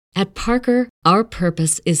At Parker, our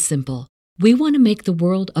purpose is simple. We want to make the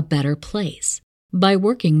world a better place by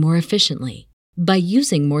working more efficiently, by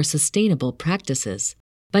using more sustainable practices,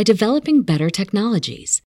 by developing better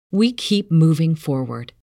technologies. We keep moving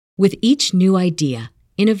forward. With each new idea,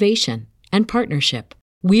 innovation, and partnership,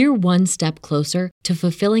 we're one step closer to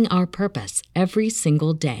fulfilling our purpose every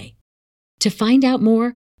single day. To find out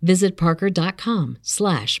more, visit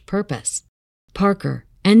parker.com/purpose. Parker,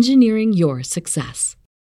 engineering your success.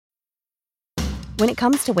 When it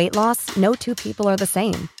comes to weight loss, no two people are the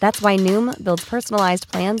same. That's why Noom builds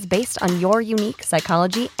personalized plans based on your unique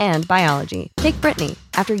psychology and biology. Take Brittany.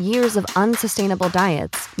 After years of unsustainable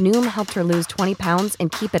diets, Noom helped her lose 20 pounds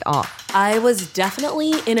and keep it off. I was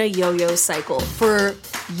definitely in a yo-yo cycle for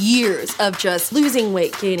years of just losing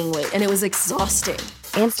weight, gaining weight, and it was exhausting.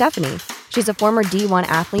 And Stephanie. She's a former D1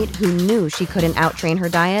 athlete who knew she couldn't outtrain her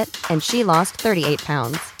diet, and she lost 38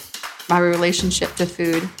 pounds. My relationship to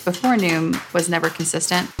food before Noom was never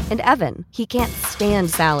consistent. And Evan, he can't stand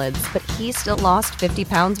salads, but he still lost 50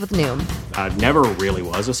 pounds with Noom. I never really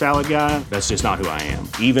was a salad guy. That's just not who I am.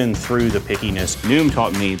 Even through the pickiness, Noom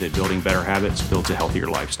taught me that building better habits builds a healthier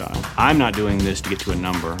lifestyle. I'm not doing this to get to a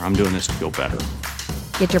number. I'm doing this to feel better.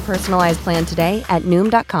 Get your personalized plan today at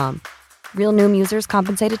Noom.com. Real Noom users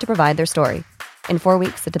compensated to provide their story. In 4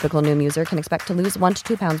 weeks, the typical Noom user can expect to lose 1 to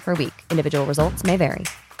 2 pounds per week. Individual results may vary.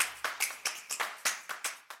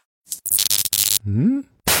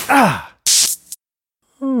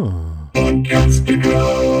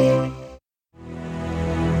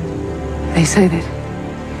 They say that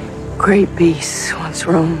great beasts once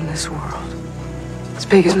roamed this world, as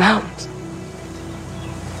big as mountains.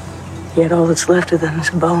 Yet all that's left of them is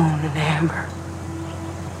bone and amber.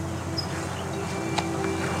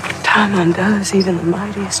 Time undoes even the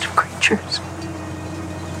mightiest of creatures.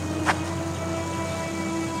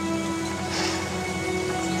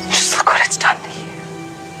 Just look what it's done to you.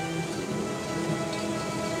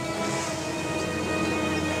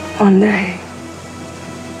 One day,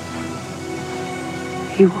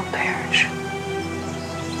 you will perish.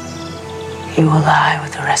 You will lie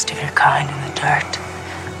with the rest of your kind in the dirt.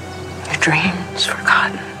 Your dreams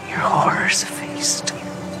forgotten, your horrors effaced.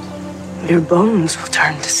 Your bones will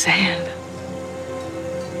turn to sand.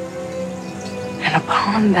 And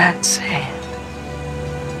upon that sand,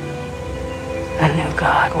 a new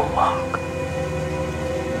God will walk.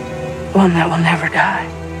 One that will never die.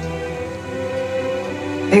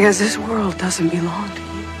 Because this world doesn't belong to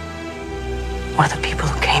you or the people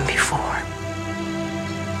who came before.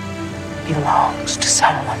 It belongs to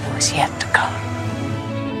someone who is yet to come.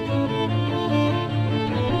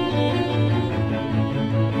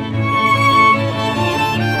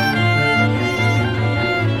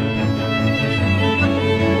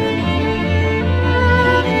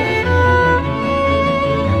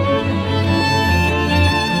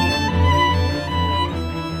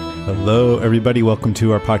 Hello, everybody. Welcome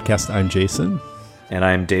to our podcast. I'm Jason. And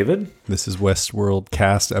I'm David. This is Westworld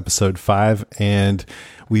Cast, episode 5. And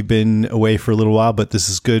we've been away for a little while, but this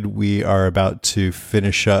is good. We are about to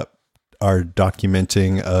finish up our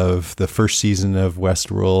documenting of the first season of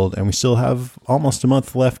Westworld. And we still have almost a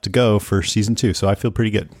month left to go for season 2. So I feel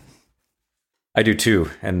pretty good. I do too.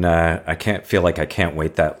 And I can't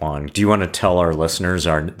wait that long. Do you want to tell our listeners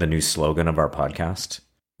the new slogan of our podcast?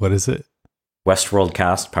 What is it? Westworld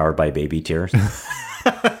Cast, powered by baby tears.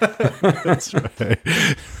 That's right.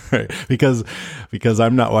 Right. Because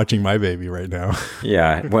I'm not watching my baby right now.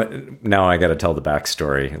 Yeah. Now I got to tell the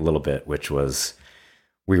backstory a little bit, which was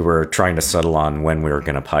we were trying to settle on when we were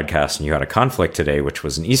going to podcast, and you had a conflict today, which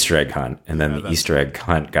was an Easter egg hunt. And then the Easter egg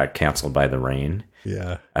hunt got canceled by the rain.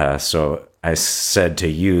 Yeah. So I said to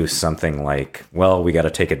you something like, well, we got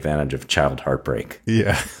to take advantage of child heartbreak.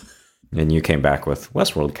 Yeah. And you came back with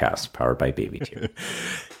Westworld Cast, powered by baby tears.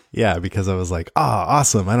 Yeah, because I was like,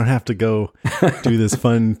 awesome. I don't have to go do this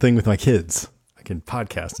fun thing with my kids. I can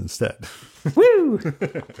podcast instead. Woo!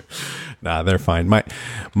 Nah, they're fine.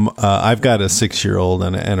 I've got a 6-year-old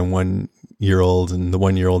and a 1-year-old, and the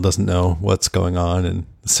 1-year-old doesn't know what's going on, and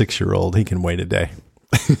the 6-year-old, he can wait a day.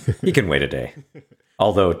 He can wait a day.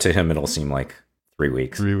 Although to him, it'll seem like 3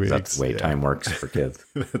 weeks. 3 weeks. That's the way time works for kids.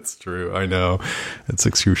 That's true. I know. It's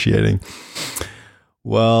excruciating.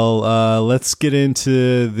 Well, let's get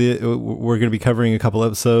into we're going to be covering a couple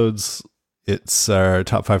episodes. It's our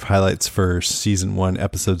top 5 highlights for season 1,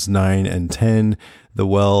 episodes 9 and 10. The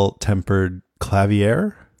Well-Tempered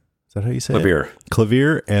Clavier. Is that how you say Clavier. it?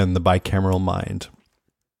 Clavier and The Bicameral Mind.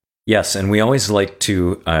 Yes, and we always like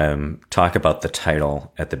to talk about the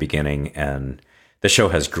title at the beginning, and the show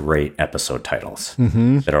has great episode titles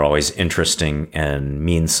that are always interesting and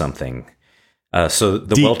mean something. So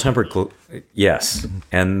the well-tempered, yes.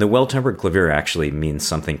 And the well-tempered clavier actually means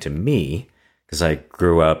something to me because I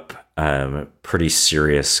grew up a pretty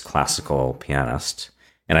serious classical pianist,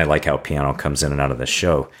 and I like how piano comes in and out of the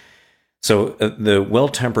show. So the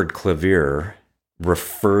well-tempered clavier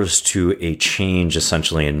refers to a change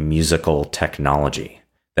essentially in musical technology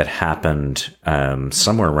that happened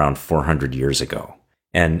somewhere around 400 years ago.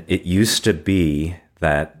 And it used to be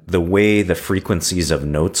that the way the frequencies of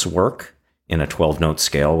notes work in a 12-note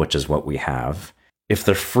scale, which is what we have, if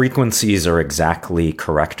the frequencies are exactly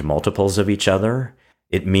correct multiples of each other,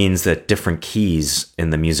 it means that different keys in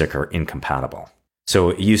the music are incompatible. So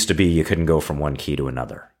it used to be you couldn't go from one key to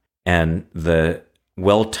another. And the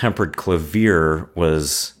well-tempered clavier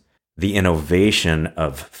was the innovation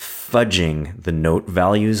of fudging the note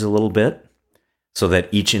values a little bit so that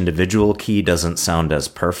each individual key doesn't sound as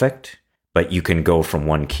perfect, but you can go from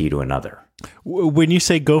one key to another. When you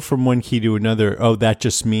say go from one key to another, that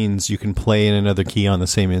just means you can play in another key on the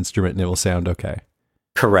same instrument and it will sound okay.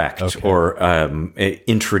 Correct. Okay. Or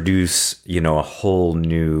introduce, a whole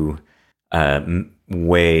new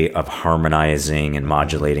way of harmonizing and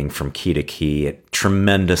modulating from key to key. It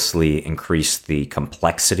tremendously increased the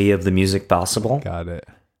complexity of the music possible. Got it.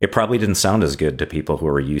 It probably didn't sound as good to people who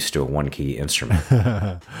were used to a one-key instrument.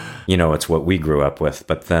 It's what we grew up with.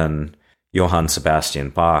 But then Johann Sebastian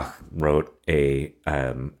Bach wrote a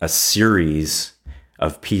series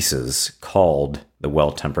of pieces called The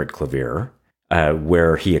Well-Tempered Clavier,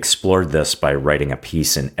 where he explored this by writing a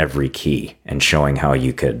piece in every key and showing how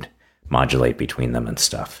you could modulate between them and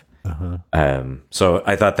stuff. So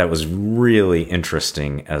I thought that was really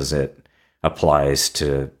interesting as it applies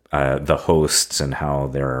to the hosts and how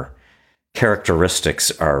their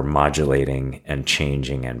characteristics are modulating and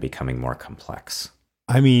changing and becoming more complex.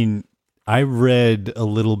 I mean, I read a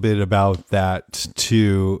little bit about that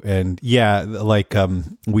too. And yeah, like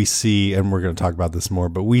we see, and we're going to talk about this more,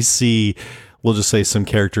 but we see, we'll just say some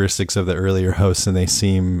characteristics of the earlier hosts, and they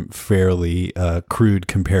seem fairly crude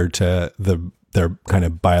compared to their kind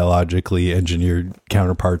of biologically engineered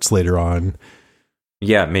counterparts later on.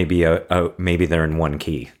 Yeah, maybe maybe they're in one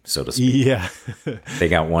key, so to speak. Yeah. They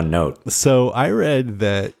got one note. So I read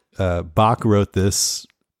that Bach wrote this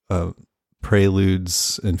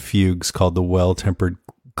preludes and fugues called the Well-Tempered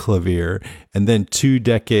Clavier, and then 2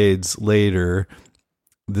 decades later,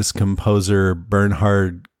 this composer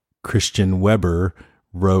Bernhard Christian Weber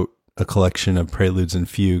wrote a collection of preludes and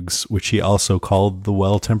fugues, which he also called the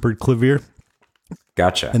Well-Tempered Clavier.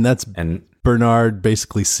 Gotcha. And that's Bernard,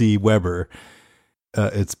 basically C. Weber.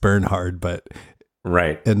 It's Bernhard, but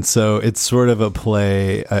right. And so it's sort of a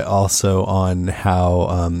play also on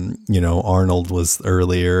how Arnold was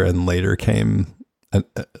earlier and later came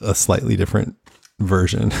a slightly different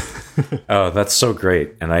version. Oh, that's so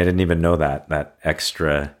great. And I didn't even know that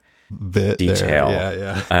extra bit detail.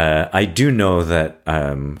 There. Yeah. I do know that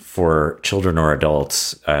for children or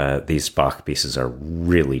adults, these Bach pieces are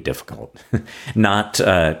really difficult. Not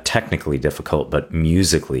technically difficult, but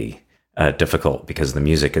musically difficult, because the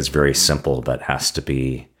music is very simple but has to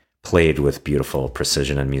be played with beautiful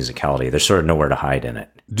precision and musicality. There's sort of nowhere to hide in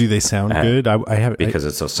it. Do they sound good? I have because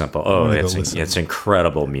it's so simple. Oh, it's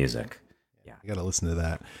incredible music. Yeah, I got to listen to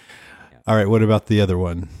that. Yeah. All right, what about the other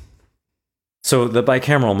one? So the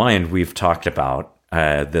bicameral mind, we've talked about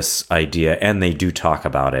this idea, and they do talk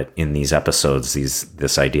about it in these episodes.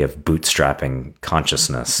 This idea of bootstrapping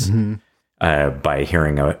consciousness by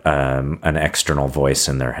hearing an external voice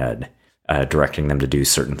in their head, directing them to do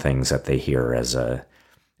certain things that they hear as a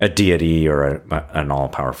deity or an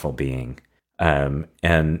all-powerful being.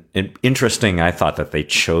 And interesting, I thought that they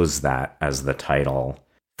chose that as the title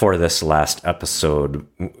for this last episode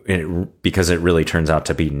because it really turns out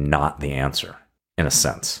to be not the answer, in a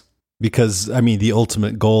sense. Because, I mean, the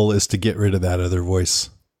ultimate goal is to get rid of that other voice.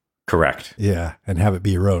 Correct. Yeah, and have it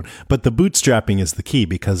be your own. But the bootstrapping is the key,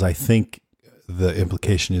 because I think the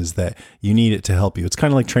implication is that you need it to help you. It's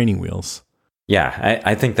kind of like training wheels. Yeah,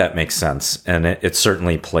 I think that makes sense. And it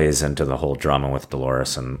certainly plays into the whole drama with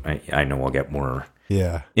Dolores. And I know we'll get more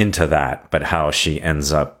into that, but how she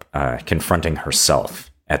ends up confronting herself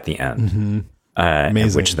at the end,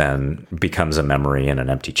 which then becomes a memory in an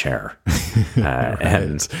empty chair. Right.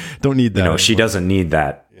 And don't need that. She doesn't need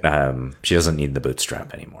that. She doesn't need the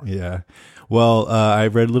bootstrap anymore. Yeah. Well, I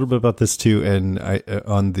read a little bit about this too, and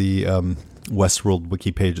on the Westworld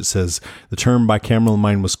wiki page, it says the term bicameral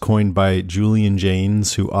mind was coined by Julian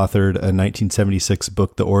Jaynes, who authored a 1976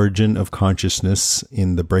 book, The Origin of Consciousness,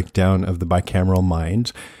 in the breakdown of the bicameral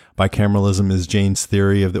mind. Bicameralism is Jaynes'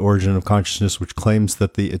 theory of the origin of consciousness, which claims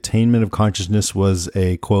that the attainment of consciousness was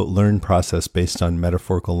a, quote, learned process based on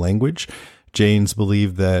metaphorical language. Janes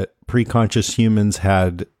believed that preconscious humans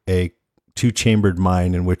had a two-chambered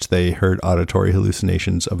mind in which they heard auditory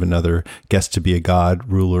hallucinations of another guessed to be a god,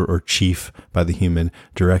 ruler, or chief by the human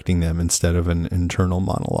directing them instead of an internal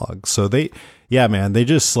monologue. So they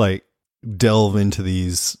just like delve into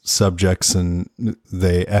these subjects and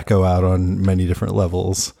they echo out on many different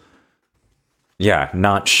levels. Yeah,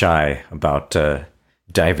 not shy about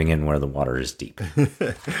diving in where the water is deep.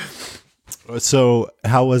 So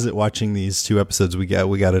how was it watching these two episodes? We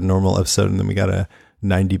got a normal episode and then we got a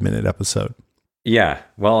 90-minute episode. Yeah.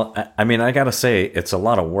 Well, I mean, I got to say, it's a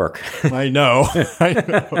lot of work. I know.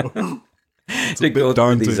 To go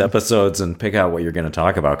through these episodes and pick out what you're going to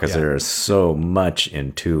talk about, because there's so much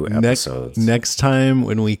in 2 episodes. Next time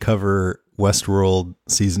when we cover Westworld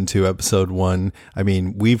Season 2, Episode 1, I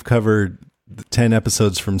mean, we've covered 10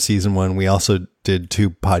 episodes from Season 1. We also did 2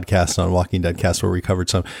 podcasts on Walking Dead Cast where we covered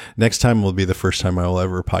some. Next time will be the first time I will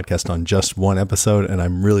ever podcast on just 1 episode, and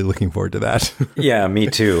I'm really looking forward to that. Yeah, me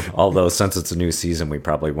too. Although since it's a new season, we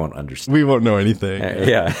probably won't understand. We won't know anything.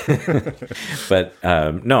 Yeah. But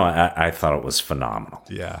no, I thought it was phenomenal.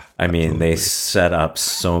 Yeah. I mean, they set up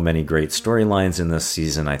so many great storylines in this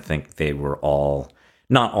season. I think they were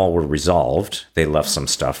not all were resolved. They left some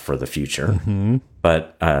stuff for the future,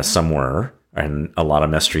 but some were. And a lot of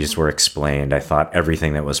mysteries were explained. I thought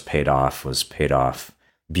everything that was paid off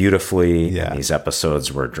beautifully. Yeah. These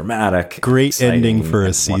episodes were dramatic. Great ending for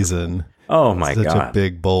a season. Oh my God. Such a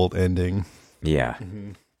big, bold ending. Yeah.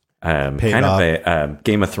 Kind of a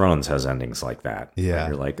Game of Thrones has endings like that. Yeah.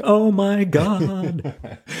 You're like, oh my God.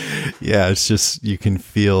 Yeah. It's just, you can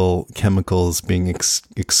feel chemicals being,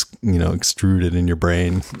 extruded in your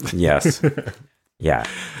brain. Yes. Yeah.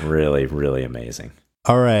 Really, really amazing.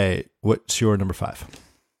 All right. What's your number 5?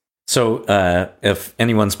 So if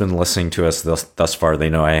anyone's been listening to us thus far, they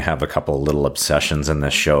know I have a couple of little obsessions in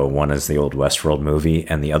this show. One is the old Westworld movie,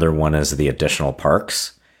 and the other one is the additional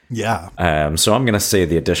parks. Yeah. So I'm going to say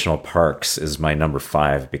the additional parks is my number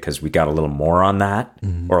 5 because we got a little more on that,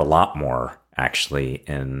 or a lot more, actually,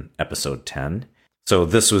 in episode 10. So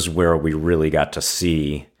this was where we really got to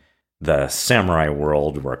see the samurai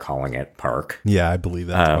world, we're calling it, park. Yeah, I believe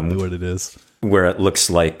that's probably what it is. Where it looks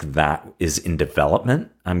like that is in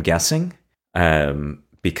development, I'm guessing.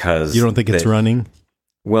 Because you don't think it's running?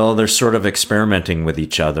 Well, they're sort of experimenting with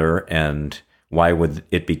each other, and why would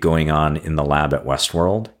it be going on in the lab at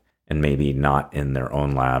Westworld and maybe not in their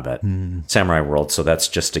own lab at Samurai World? So that's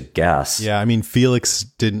just a guess. Yeah, I mean, Felix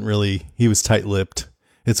he was tight-lipped.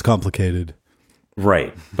 It's complicated.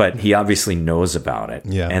 Right, but he obviously knows about it.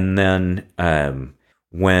 Yeah. And then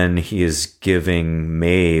when he is giving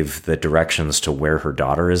Maeve the directions to where her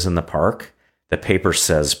daughter is in the park, the paper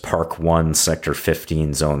says Park 1, Sector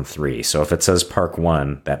 15, Zone 3. So if it says Park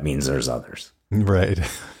 1, that means there's others. Right.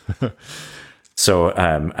 So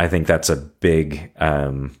I think that's a big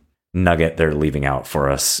nugget they're leaving out for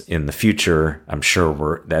us in the future. I'm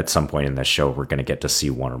sure at some point in this show, we're going to get to see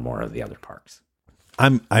one or more of the other parks.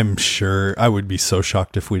 I'm sure. I would be so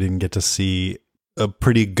shocked if we didn't get to see a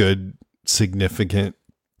pretty good, significant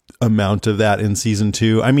amount of that in season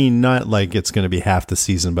 2. I mean, not like it's going to be half the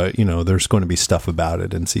season, but there's going to be stuff about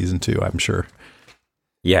it in season 2, I'm sure.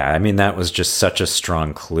 Yeah, I mean, that was just such a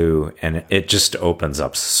strong clue, and it just opens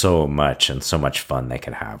up so much and so much fun they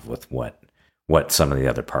could have with what some of the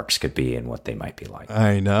other parks could be and what they might be like.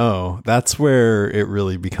 I know. That's where it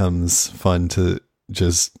really becomes fun to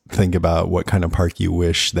just think about what kind of park you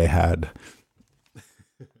wish they had.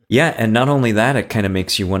 Yeah, and not only that, it kind of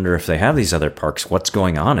makes you wonder if they have these other parks, what's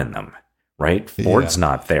going on in them, right? Ford's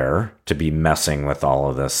not there to be messing with all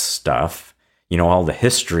of this stuff. All the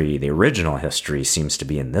history, the original history seems to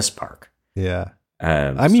be in this park. Yeah.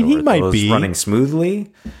 I mean, he might be running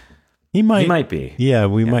smoothly. He might be. Yeah,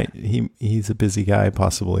 we might. He's a busy guy,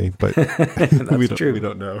 possibly, but we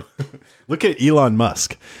don't know. Look at Elon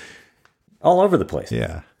Musk. All over the place.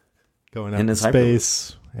 Yeah. Going out in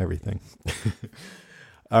space, everything.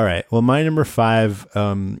 All right. Well, my number 5,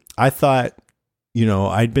 I thought,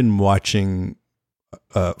 I'd been watching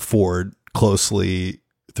Ford closely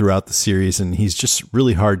throughout the series, and he's just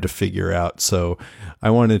really hard to figure out. So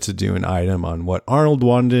I wanted to do an item on what Arnold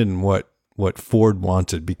wanted and what Ford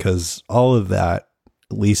wanted, because all of that,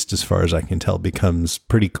 at least as far as I can tell, becomes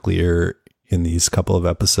pretty clear in these couple of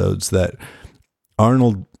episodes that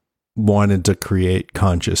Arnold wanted to create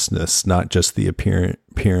consciousness, not just the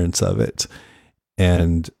appearance of it.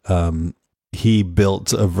 And he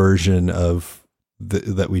built a version of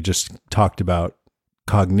that we just talked about,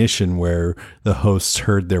 cognition, where the hosts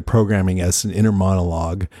heard their programming as an inner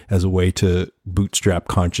monologue as a way to bootstrap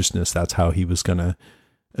consciousness. That's how he was going to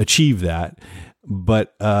achieve that.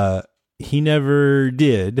 But he never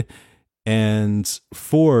did. And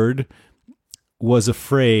Ford was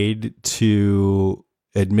afraid to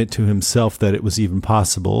admit to himself that it was even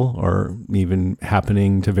possible or even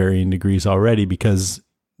happening to varying degrees already, because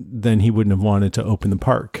then he wouldn't have wanted to open the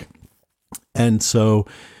park. And so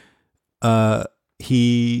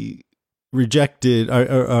he rejected,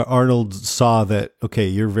 Arnold saw that, okay,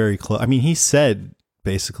 you're very close. I mean, he said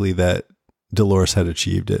basically that Dolores had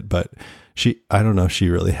achieved it, but I don't know if she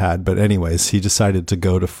really had, but anyways, he decided to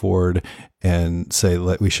go to Ford and say,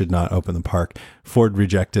 we should not open the park. Ford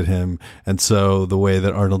rejected him. And so the way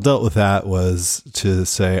that Arnold dealt with that was to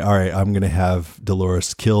say, all right, I'm going to have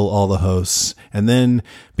Dolores kill all the hosts. And then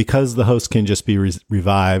because the host can just be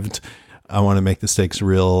revived, I want to make the stakes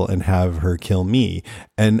real and have her kill me.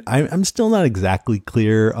 And I'm still not exactly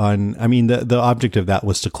clear on, I mean, the object of that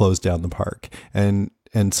was to close down the park, and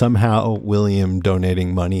somehow William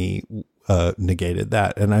donating money negated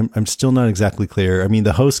that. And I'm still not exactly clear. I mean,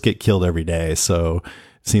 the hosts get killed every day, so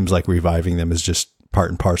it seems like reviving them is just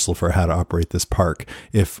part and parcel for how to operate this park.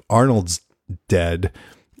 If Arnold's dead,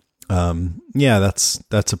 that's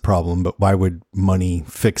a problem, but why would money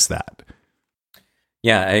fix that?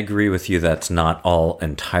 Yeah, I agree with you. That's not all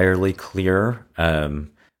entirely clear.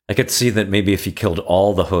 I could see that maybe if he killed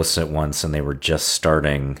all the hosts at once and they were just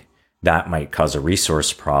starting, that might cause a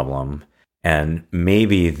resource problem. And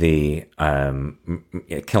maybe the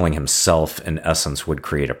killing himself, in essence, would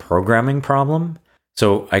create a programming problem.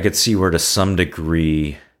 So I could see where, to some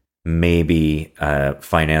degree, maybe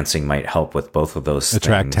financing might help with both of those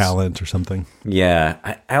Attract things. Talent or something.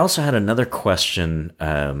 Yeah. I also had another question.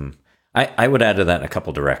 I would add to that in a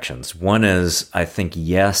couple directions. One is, I think,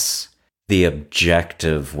 yes, the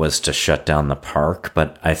objective was to shut down the park,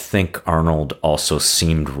 but I think Arnold also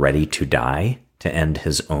seemed ready to die to end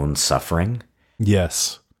his own suffering.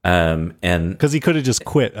 Yes. And because he could have just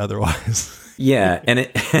quit otherwise. Yeah. And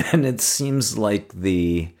it seems like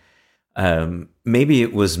maybe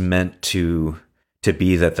it was meant to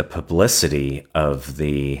be that the publicity of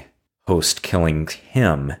the host killing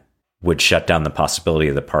him would shut down the possibility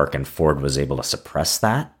of the park, and Ford was able to suppress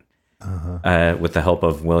that with the help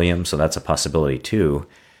of William. So that's a possibility too.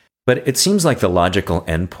 But it seems like the logical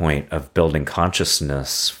endpoint of building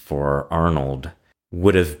consciousness for Arnold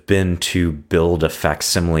would have been to build a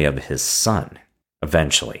facsimile of his son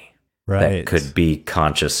eventually. Right. That could be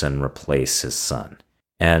conscious and replace his son.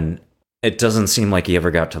 And it doesn't seem like he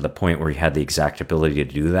ever got to the point where he had the exact ability to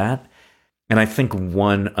do that. And I think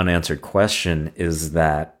one unanswered question is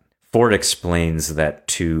that Ford explains that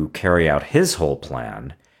to carry out his whole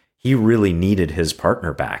plan, he really needed his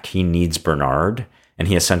partner back. He needs Bernard, and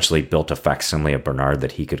he essentially built a facsimile of Bernard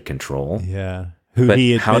that he could control. Yeah. Who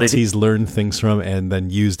he admits he's learned things from and then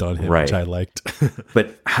used on him, right, which I liked.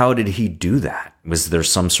 But how did he do that? Was there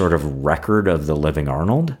some sort of record of the living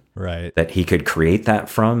Arnold? Right. That he could create that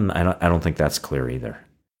from? I don't think that's clear either.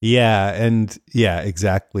 Yeah, and yeah,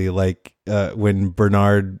 exactly. Like when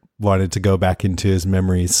Bernard wanted to go back into his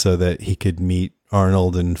memories so that he could meet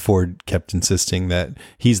Arnold, and Ford kept insisting that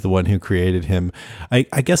he's the one who created him. I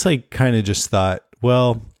guess I kind of just thought,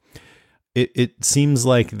 well, it seems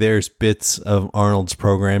like there's bits of Arnold's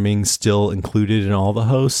programming still included in all the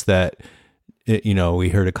hosts that, we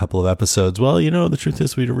heard a couple of episodes. Well, the truth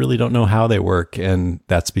is we really don't know how they work. And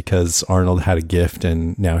that's because Arnold had a gift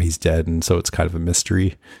and now he's dead. And so it's kind of a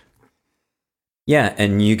mystery. Yeah.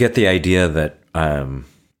 And you get the idea that,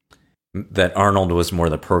 that Arnold was more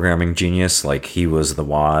the programming genius, like he was the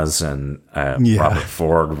Woz, and Robert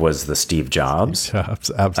Ford was the Steve Jobs. Steve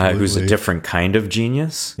Jobs, absolutely. Who's a different kind of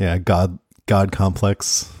genius. Yeah, God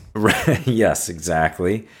complex. Right. Yes,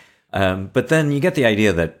 exactly. But then you get the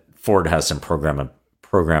idea that Ford has some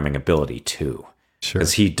programming ability too. Sure.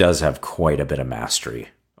 Because he does have quite a bit of mastery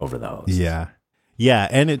over those. Yeah. Yeah,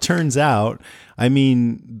 and it turns out, I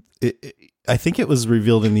mean, I think it was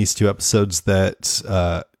revealed in these two episodes that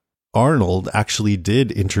Arnold actually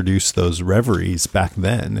did introduce those reveries back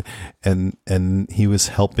then, and he was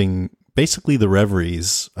helping basically the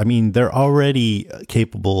reveries. I mean, they're already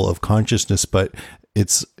capable of consciousness, but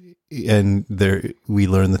we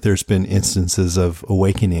learn that there's been instances of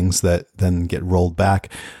awakenings that then get rolled back.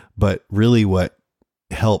 But really what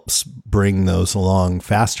helps bring those along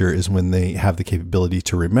faster is when they have the capability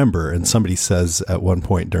to remember. And somebody says at one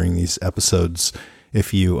point during these episodes,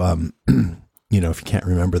 if you, if you can't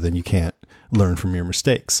remember, then you can't learn from your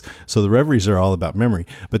mistakes. So the reveries are all about memory.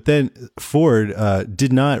 But then Ford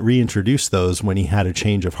did not reintroduce those when he had a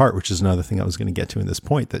change of heart, which is another thing I was going to get to in this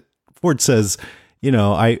point, that Ford says,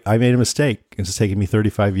 I made a mistake. It's taken me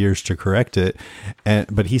 35 years to correct it.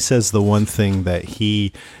 But he says the one thing that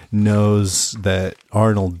he knows that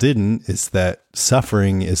Arnold didn't is that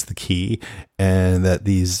suffering is the key, and that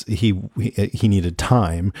he needed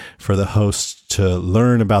time for the hosts to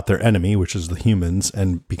learn about their enemy, which is the humans,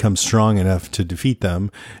 and become strong enough to defeat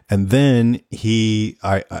them. And then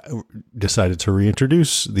I decided to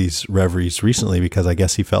reintroduce these reveries recently because I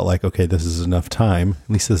guess he felt like, okay, this is enough time. At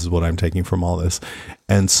least this is what I'm taking from all this.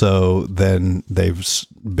 And so then they've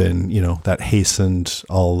been, that hastened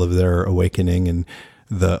all of their awakening, and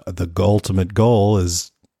the ultimate goal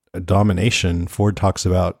is domination. Ford talks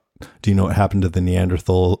about, do you know what happened to the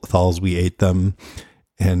Neanderthals? We ate them,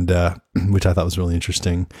 and which I thought was really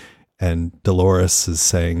interesting. And Dolores is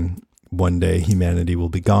saying one day humanity will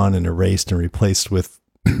be gone and erased and replaced with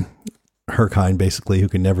her kind, basically, who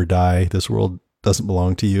can never die. This world doesn't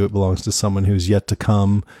belong to you. It belongs to someone who's yet to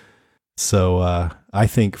come. So I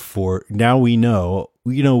think for now we know,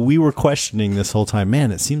 we were questioning this whole time,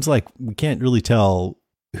 man, it seems like we can't really tell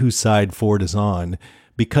whose side Ford is on,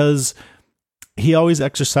 because he always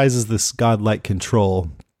exercises this godlike control.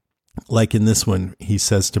 Like in this one, he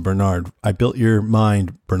says to Bernard, I built your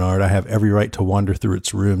mind, Bernard. I have every right to wander through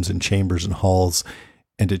its rooms and chambers and halls,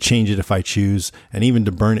 and to change it if I choose, and even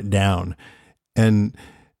to burn it down. And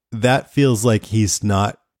that feels like he's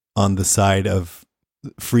not on the side of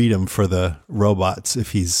freedom for the robots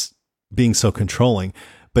if he's being so controlling.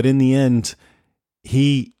 But in the end,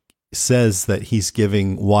 he says that he's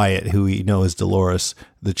giving Wyatt, who we know is Dolores,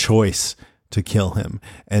 the choice to kill him.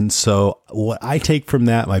 And so what I take from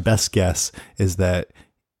that, my best guess, is that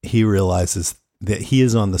he realizes that he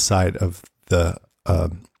is on the side of the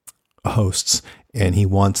hosts, and he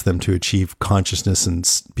wants them to achieve consciousness and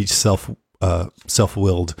be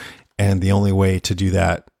self-willed. And the only way to do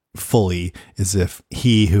that fully is if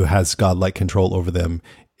he who has godlike control over them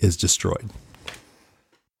is destroyed.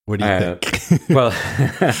 What do you think? Well,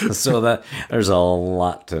 so that there's a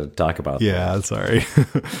lot to talk about. Yeah, sorry.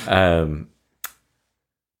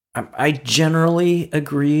 I generally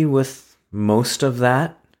agree with most of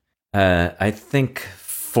that. I think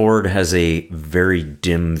Ford has a very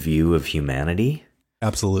dim view of humanity.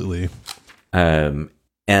 Absolutely. And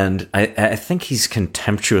I think he's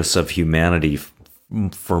contemptuous of humanity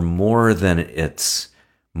for more than its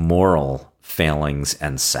moral failings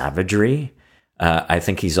and savagery. I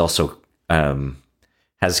think he's also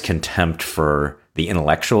has contempt for the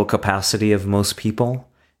intellectual capacity of most people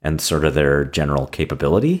and sort of their general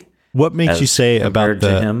capability. What makes you say about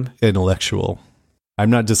the him? Intellectual? I'm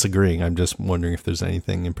not disagreeing. I'm just wondering if there's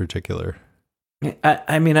anything in particular.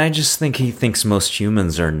 I mean, I just think he thinks most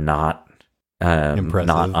humans are not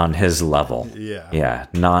on his level. Yeah,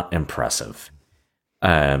 not impressive.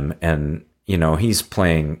 And he's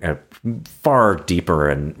playing a far deeper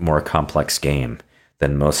and more complex game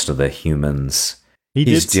than most of the humans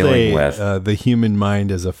he's dealing with. The human mind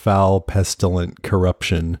is a foul, pestilent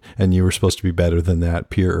corruption, and you were supposed to be better than that,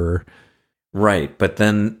 purer. Right, but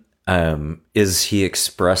then is he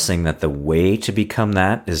expressing that the way to become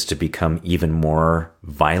that is to become even more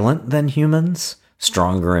violent than humans,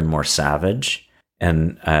 stronger and more savage,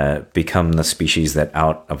 and become the species that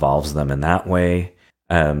out-evolves them in that way?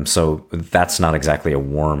 So that's not exactly a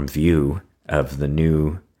warm view of the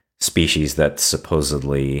new species that's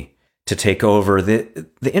supposedly to take over.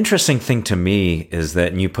 The interesting thing to me is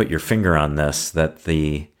that, and you put your finger on this, that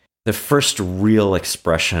the first real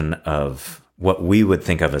expression of what we would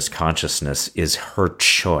think of as consciousness is her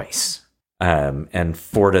choice. And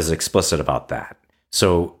Ford is explicit about that.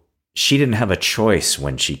 So she didn't have a choice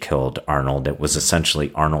when she killed Arnold. It was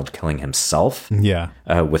essentially Arnold killing himself. Yeah.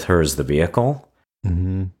 With her as the vehicle.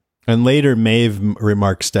 Mm-hmm. And later Maeve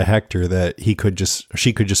remarks to Hector that she could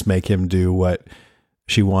just make him do what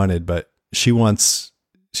she wanted, but she's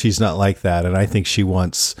not like that. And I think she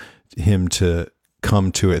wants him to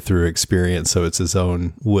come to it through experience. So it's his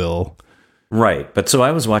own will. Right. But so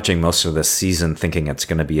I was watching most of this season thinking it's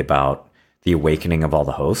going to be about the awakening of all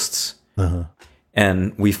the hosts. Uh-huh.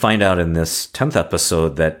 And we find out in this 10th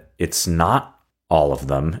episode that it's not all of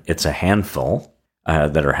them. It's a handful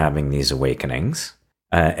that are having these awakenings.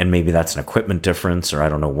 And maybe that's an equipment difference, or I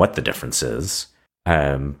don't know what the difference is.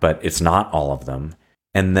 But it's not all of them.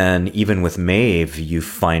 And then even with Maeve, you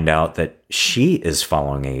find out that she is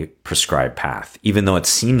following a prescribed path. Even though it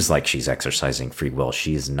seems like she's exercising free will,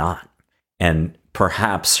 she is not. And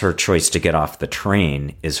perhaps her choice to get off the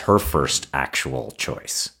train is her first actual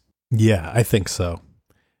choice. Yeah, I think so.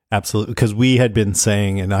 Absolutely. Because we had been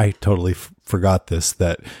saying, and I totally forgot this,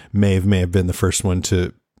 that Maeve may have been the first one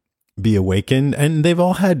to be awakened. And they've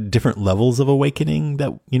all had different levels of awakening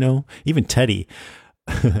that, even Teddy.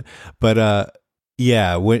 But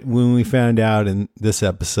yeah, when we found out in this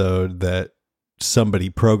episode that somebody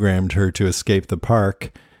programmed her to escape the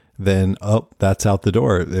park, then, that's out the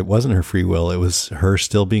door. It wasn't her free will. It was her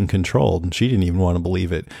still being controlled, and she didn't even want to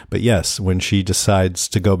believe it. But yes, when she decides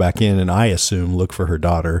to go back in and I assume look for her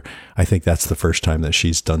daughter, I think that's the first time that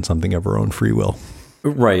she's done something of her own free will.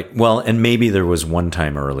 Right. Well, and maybe there was one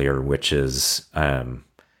time earlier, which is, Man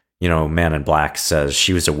in Black says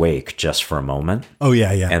she was awake just for a moment. Oh,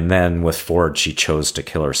 yeah, yeah. And then with Ford, she chose to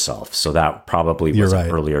kill herself. So that probably was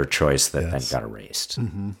an earlier choice that then got erased.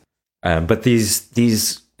 Mm-hmm. But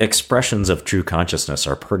these expressions of true consciousness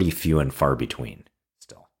are pretty few and far between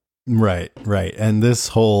still. Right. And this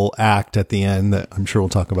whole act at the end that I'm sure we'll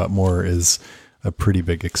talk about more is a pretty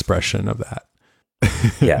big expression of that.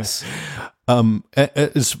 Yes.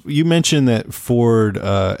 As you mentioned that Ford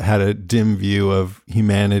had a dim view of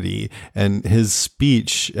humanity, and his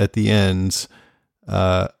speech at the end,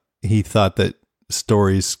 he thought that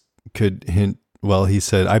stories could hint. Well, he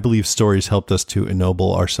said, I believe stories helped us to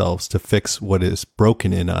ennoble ourselves, to fix what is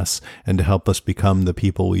broken in us, and to help us become the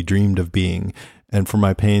people we dreamed of being. And for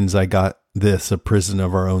my pains, I got this, a prison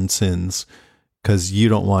of our own sins, because you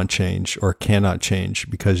don't want change or cannot change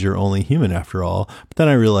because you're only human after all. But then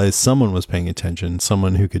I realized someone was paying attention,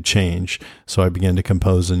 someone who could change. So I began to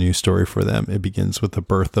compose a new story for them. It begins with the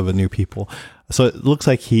birth of a new people. So it looks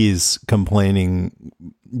like he's complaining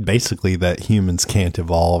basically that humans can't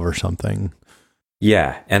evolve or something.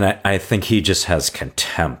 Yeah, and I think he just has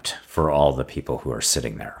contempt for all the people who are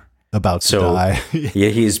sitting there. About to die. Yeah,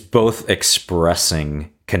 he's both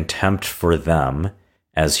expressing contempt for them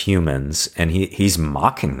as humans, and he's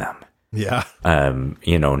mocking them. Yeah.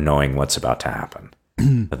 Knowing what's about to happen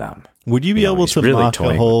to them. Would you be able to really mock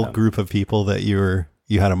a whole group of people that you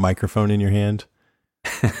had a microphone in your hand?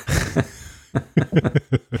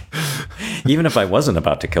 Even if I wasn't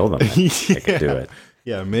about to kill them, I could do it.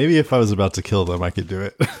 Yeah, maybe if I was about to kill them, I could do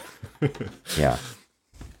it. Yeah.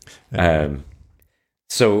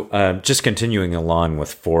 So just continuing along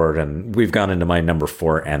with Ford, and we've gone into my number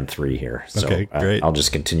 4 and 3 here. So okay, great. I'll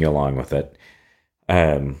just continue along with it.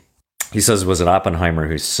 He says, was it Oppenheimer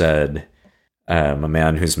who said, a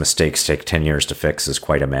man whose mistakes take 10 years to fix is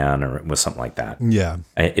quite a man, or it was something like that. Yeah.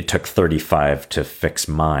 It took 35 to fix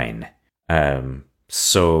mine.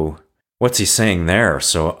 So what's he saying there?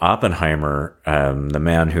 So Oppenheimer, the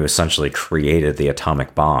man who essentially created the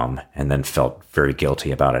atomic bomb and then felt very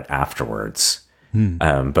guilty about it afterwards.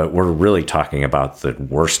 But we're really talking about the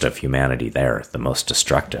worst of humanity there, the most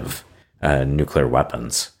destructive, nuclear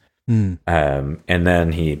weapons. And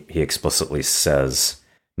then he explicitly says,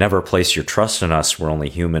 never place your trust in us. We're only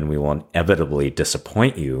human. We will inevitably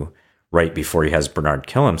disappoint you, right before he has Bernard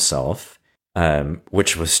kill himself,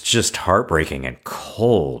 which was just heartbreaking and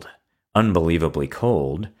cold, unbelievably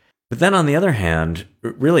cold. But then on the other hand,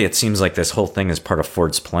 really, it seems like this whole thing is part of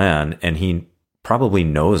Ford's plan, and he probably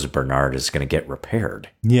knows Bernard is going to get repaired.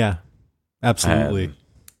 Yeah, absolutely.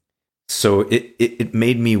 So it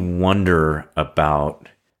made me wonder about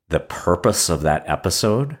the purpose of that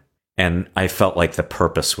episode. And I felt like the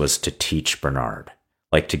purpose was to teach Bernard,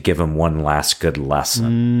 like to give him one last good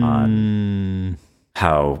lesson on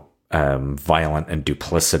how violent and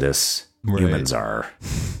duplicitous humans are,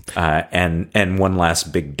 and one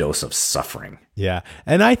last big dose of suffering. Yeah.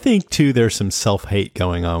 And I think, too, there's some self-hate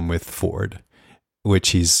going on with Ford, which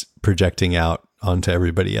he's projecting out onto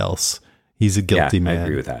everybody else. He's a guilty man. I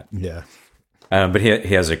agree with that. Yeah. But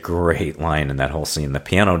he has a great line in that whole scene. The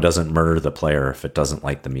piano doesn't murder the player if it doesn't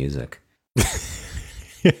like the music.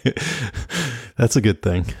 That's a good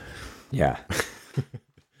thing. Yeah.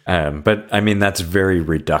 But I mean, that's very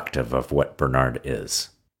reductive of what Bernard is.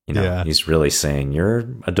 He's really saying, you're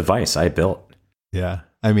a device I built. Yeah.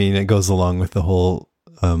 I mean, it goes along with the whole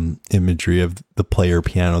imagery of the player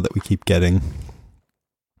piano that we keep getting.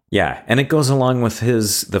 Yeah, and it goes along with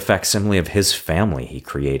the facsimile of his family he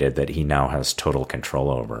created that he now has total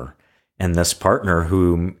control over. And this partner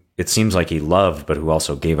whom it seems like he loved, but who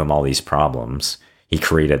also gave him all these problems, he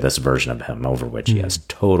created this version of him over which he has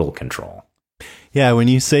total control. Yeah, when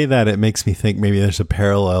you say that, it makes me think maybe there's a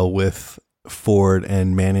parallel with Ford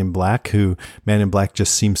and Man in Black, who Man in Black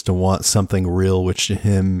just seems to want something real, which to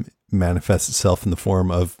him manifests itself in the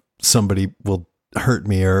form of somebody will hurt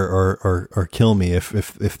me or kill me.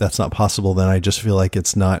 If that's not possible, then I just feel like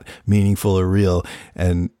it's not meaningful or real.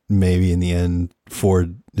 And maybe in the end,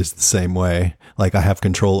 Ford is the same way. Like, I have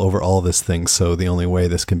control over all this thing, so the only way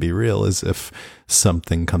this can be real is if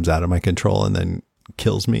something comes out of my control and then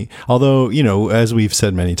kills me. Although, as we've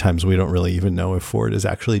said many times, we don't really even know if Ford is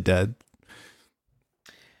actually dead.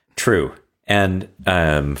 True. And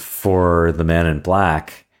for the Man in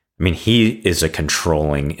Black, I mean, he is a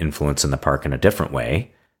controlling influence in the park in a different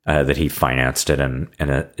way. that he financed it and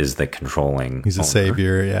is the controlling. He's a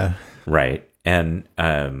savior, yeah. Right. And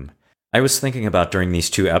I was thinking about during these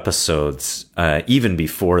 2 episodes, even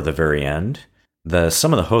before the very end,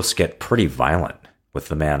 some of the hosts get pretty violent with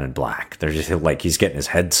the Man in Black. They're just like, he's getting his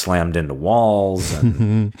head slammed into walls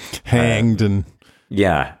and hanged and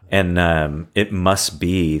yeah. And it must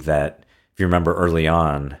be that if you remember early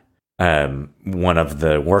on, one of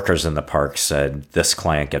the workers in the park said, this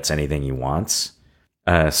client gets anything he wants.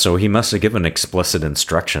 So he must have given explicit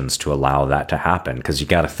instructions to allow that to happen, because you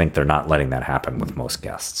got to think they're not letting that happen with most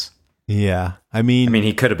guests. Yeah. I mean,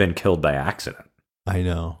 he could have been killed by accident. I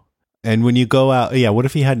know. And when you go out, what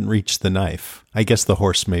if he hadn't reached the knife? I guess the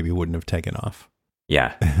horse maybe wouldn't have taken off.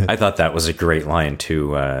 Yeah. I thought that was a great line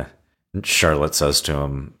too. Charlotte says to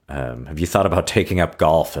him, have you thought about taking up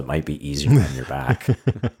golf? It might be easier on your back.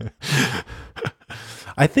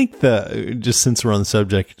 I think just since we're on the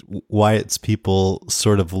subject, Wyatt's people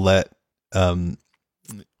sort of let Man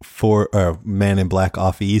in Black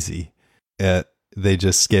off easy. They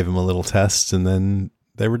just gave him a little test and then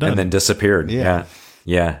they were done. And then disappeared.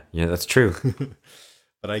 Yeah, that's true.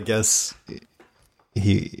 But I guess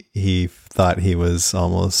he thought he was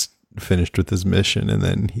almost finished with his mission and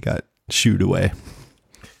then he got shooed away.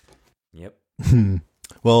 Yep.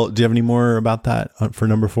 Well, do you have any more about that for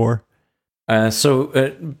number 4?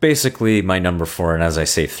 So basically my number 4, and as I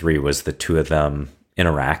say 3, was the 2 of them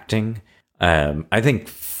interacting. I think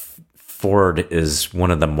Ford is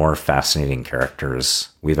one of the more fascinating characters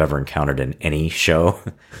we've ever encountered in any show.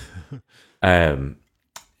 The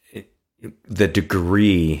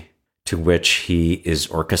degree to which he is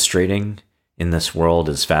orchestrating in this world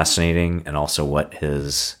is fascinating, and also what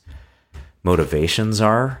his motivations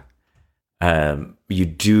are. You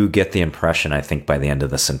do get the impression, I think, by the end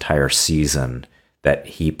of this entire season, that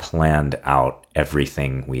he planned out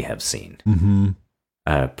everything we have seen. Mm-hmm.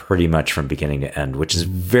 Pretty much from beginning to end, which is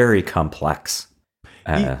very complex.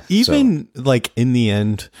 Even like in the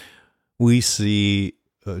end, we see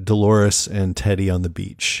Dolores and Teddy on the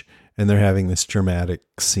beach, and they're having this dramatic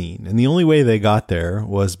scene. And the only way they got there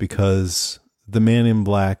was because the Man in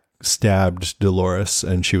Black stabbed Dolores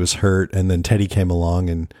and she was hurt. And then Teddy came along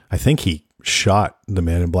and I think he shot the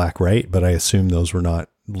Man in Black, right? But I assume those were not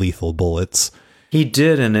lethal bullets. He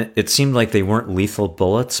did, and it seemed like they weren't lethal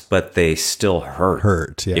bullets, but they still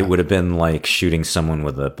hurt. Yeah. It would have been like shooting someone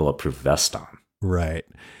with a bulletproof vest on. Right.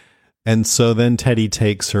 And so then Teddy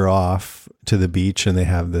takes her off to the beach and they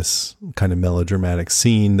have this kind of melodramatic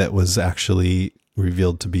scene that was actually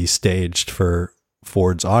revealed to be staged for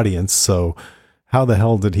Ford's audience. So how the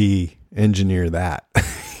hell did he engineer that?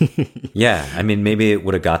 Yeah, I mean, maybe it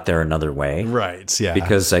would have got there another way. Right, yeah.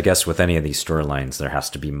 Because I guess with any of these storylines, there has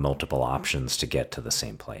to be multiple options to get to the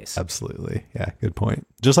same place. Absolutely. Yeah, good point.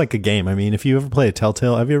 Just like a game. I mean, if you ever play a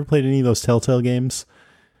Telltale, have you ever played any of those Telltale games?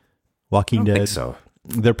 Walking Dead? I think so.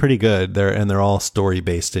 They're pretty good. They're all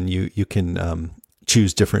story-based, and you can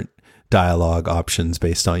choose different dialogue options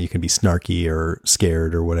based on, you can be snarky or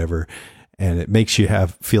scared or whatever. And it makes you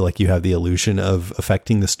feel like you have the illusion of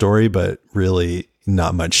affecting the story, but really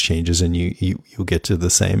not much changes, and you'll get to the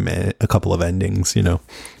same, a couple of endings, you know.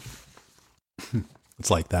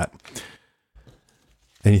 It's like that.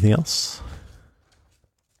 Anything else?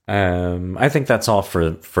 I think that's all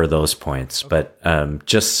for those points, but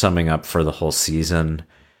just summing up for the whole season,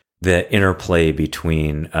 the interplay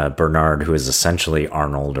between Bernard, who is essentially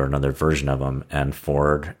Arnold or another version of him, and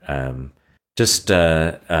Ford, just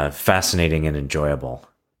fascinating and enjoyable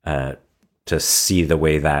to see the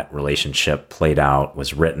way that relationship played out,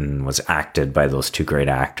 was written, was acted by those 2 great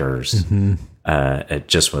actors. Mm-hmm. It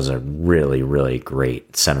just was a really, really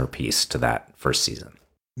great centerpiece to that first season.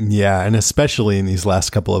 Yeah, and especially in these last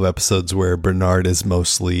couple of episodes where Bernard is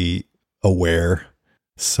mostly aware,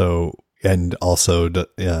 so, and also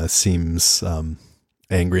seems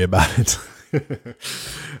angry about it.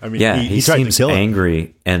 I mean, yeah, he tried seems to kill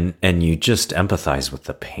angry, and you just empathize with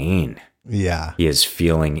the pain. Yeah, he is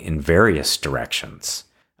feeling in various directions.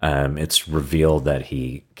 It's revealed that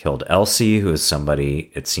he killed Elsie, who is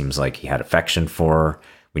somebody it seems like he had affection for.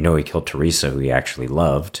 We know he killed Teresa, who he actually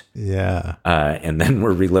loved. Yeah. And then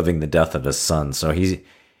we're reliving the death of his son. So he's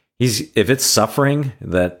if it's suffering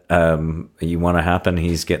that you want to happen,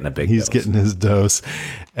 he's getting a big dose. He's getting his dose.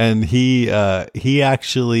 And he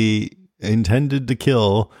actually intended to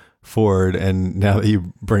kill Ford, and now that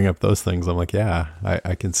you bring up those things, I'm like, yeah,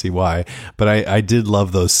 I can see why. But I did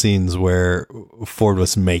love those scenes where Ford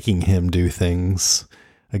was making him do things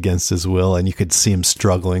against his will, and you could see him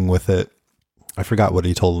struggling with it. I forgot what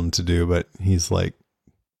he told him to do, but he's like,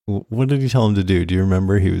 What did he tell him to do? Do you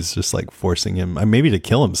remember? He was just like forcing him, maybe to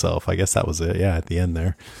kill himself. I guess that was it. Yeah, at the end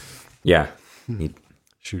there. Yeah. He'd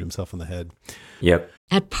shoot himself in the head. Yep.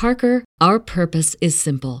 At Parker, our purpose is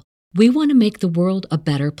simple. We want to make the world a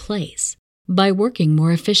better place by working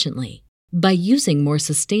more efficiently, by using more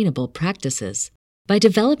sustainable practices, by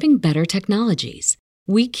developing better technologies.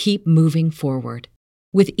 We keep moving forward.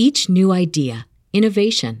 With each new idea,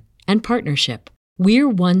 innovation, and partnership, we're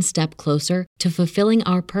one step closer to fulfilling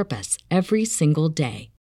our purpose every single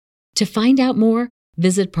day. To find out more,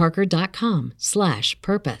 visit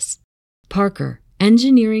parker.com/purpose. Parker,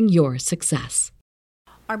 engineering your success.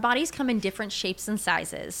 Our bodies come in different shapes and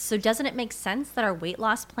sizes, so doesn't it make sense that our weight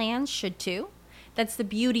loss plans should too? That's the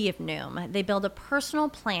beauty of Noom. They build a personal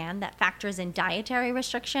plan that factors in dietary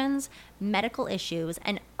restrictions, medical issues,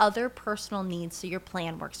 and other personal needs so your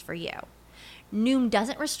plan works for you. Noom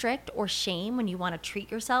doesn't restrict or shame when you want to treat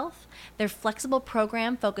yourself. Their flexible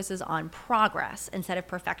program focuses on progress instead of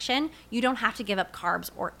perfection. You don't have to give up carbs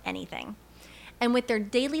or anything. And with their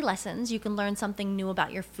daily lessons, you can learn something new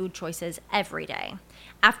about your food choices every day.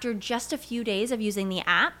 After just a few days of using the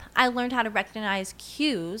app, I learned how to recognize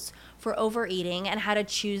cues for overeating and how to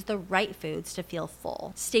choose the right foods to feel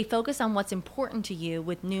full. Stay focused on what's important to you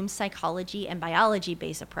with Noom's psychology and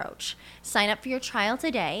biology-based approach. Sign up for your trial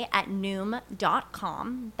today at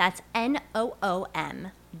Noom.com. That's NOOM.com.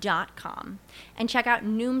 And check out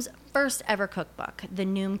Noom's first ever cookbook, The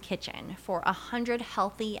Noom Kitchen, for 100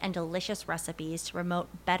 healthy and delicious recipes to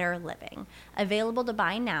promote better living. Available to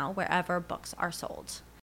buy now wherever books are sold.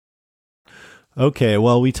 Okay,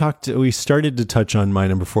 well, we started to touch on my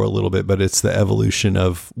number 4 a little bit, but it's the evolution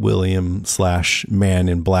of William / Man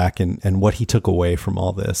in Black and what he took away from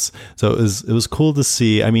all this. So it was cool to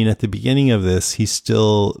see. I mean, at the beginning of this, he's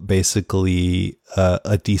still basically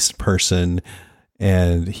a decent person,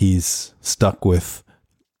 and he's stuck with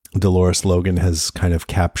Dolores. Logan has kind of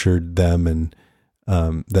captured them, and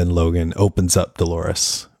then Logan opens up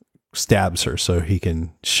Dolores, stabs her so he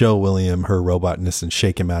can show William her robotness and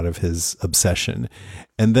shake him out of his obsession.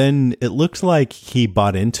 And then it looked like he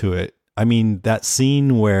bought into it. I mean, that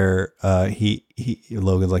scene where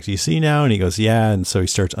Logan's like, "Do you see now?" And he goes, "Yeah." And so he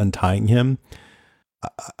starts untying him.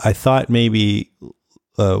 I thought maybe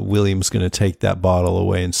William's going to take that bottle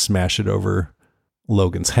away and smash it over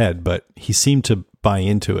Logan's head, but he seemed to buy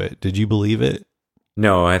into it. Did you believe it?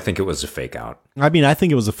 No, I think it was a fake out. I mean, I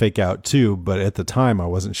think it was a fake out too, but at the time I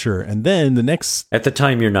wasn't sure. And then at the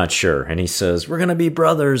time you're not sure. And he says, "We're going to be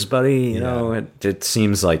brothers, buddy." You know, it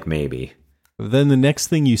seems like maybe. Then the next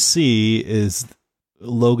thing you see is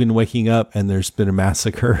Logan waking up and there's been a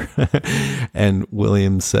massacre. And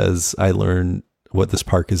William says, "I learned what this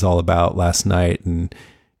park is all about last night." And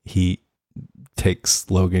he takes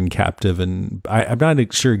Logan captive, and I'm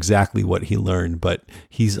not sure exactly what he learned, but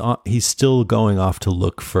he's still going off to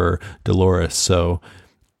look for Dolores. So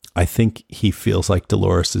I think he feels like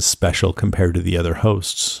Dolores is special compared to the other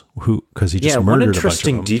hosts, because he just murdered a bunch of them. One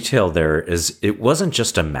interesting detail there is it wasn't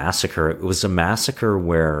just a massacre; it was a massacre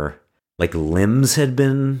where like limbs had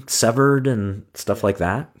been severed and stuff like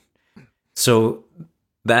that. So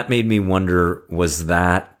that made me wonder: was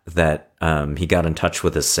that he got in touch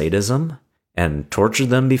with his sadism and tortured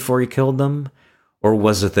them before he killed them? Or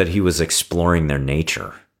was it that he was exploring their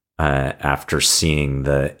nature after seeing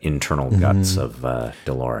the internal guts of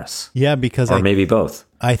Dolores? Yeah, because maybe both.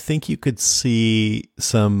 I think you could see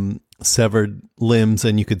some severed limbs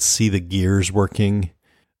and you could see the gears working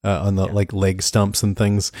on the like leg stumps and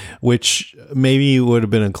things, which maybe would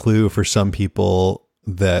have been a clue for some people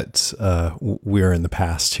that we're in the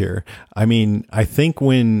past here. I mean, I think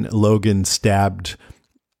when Logan stabbed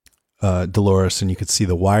Dolores and you could see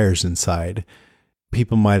the wires inside,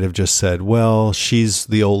 people might have just said, well, she's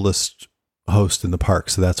the oldest host in the park,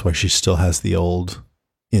 so that's why she still has the old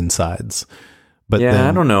insides. But yeah,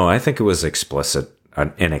 I don't know. I think it was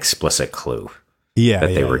an explicit clue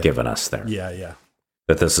that they were giving us there. Yeah.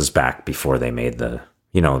 That this is back before they made the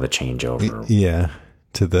changeover. Yeah,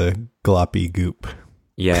 to the gloppy goop.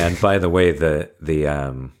 Yeah, and by the way,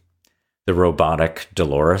 the robotic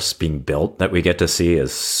Dolores being built that we get to see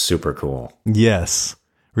is super cool. Yes,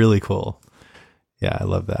 really cool. Yeah, I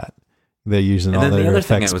love that. They're using all their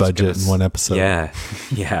effects budget in one episode. Yeah,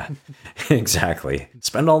 exactly.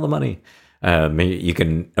 Spend all the money. You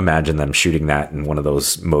can imagine them shooting that in one of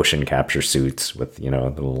those motion capture suits with, the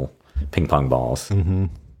little ping pong balls.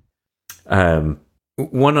 Mm-hmm.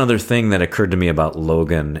 One other thing that occurred to me about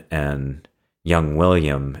Logan and young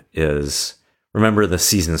William is, remember, the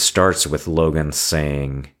season starts with Logan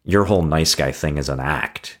saying, "Your whole nice guy thing is an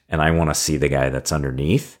act, and I want to see the guy that's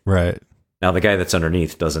underneath." Right. Now, the guy that's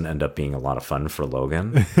underneath doesn't end up being a lot of fun for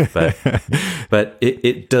Logan, but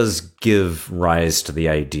it does give rise to the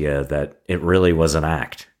idea that it really was an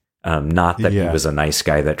act. Not that he was a nice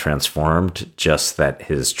guy that transformed, just that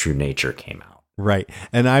his true nature came out. Right.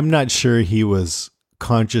 And I'm not sure he was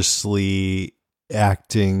consciously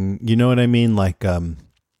acting, you know what I mean? Like, I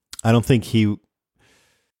don't think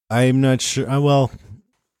I'm not sure. Well,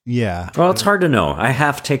 yeah. Well, it's hard to know. I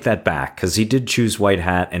have to take that back because he did choose White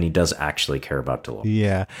Hat and he does actually care about Dolores.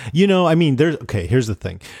 Yeah. You know, I mean, here's the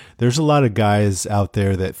thing. There's a lot of guys out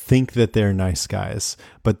there that think that they're nice guys,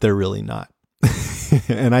 but they're really not.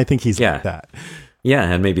 And I think he's like that. Yeah.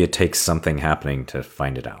 And maybe it takes something happening to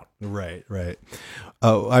find it out. Right. Right.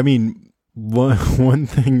 Oh, I mean, one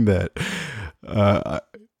thing that,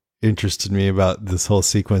 interested me about this whole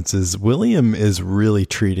sequence is William is really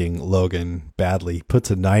treating Logan badly. He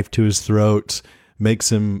puts a knife to his throat,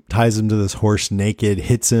 ties him to this horse naked,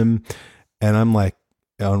 hits him. And I'm like,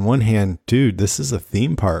 on one hand, dude, this is a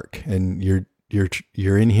theme park and you're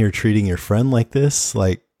in here treating your friend like this.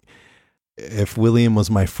 Like, if William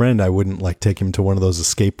was my friend, I wouldn't like take him to one of those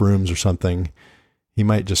escape rooms or something. He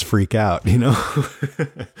might just freak out, you know?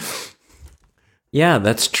 Yeah,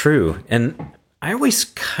 that's true. And I always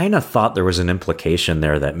kind of thought there was an implication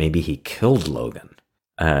there that maybe he killed Logan.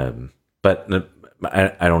 But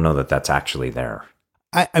I don't know that that's actually there.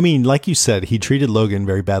 I mean, like you said, he treated Logan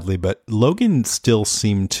very badly, but Logan still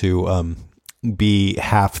seemed to be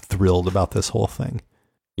half thrilled about this whole thing.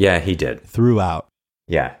 Yeah, he did. Throughout.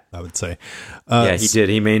 Yeah. I would say. Yeah, he did.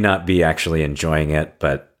 He may not be actually enjoying it,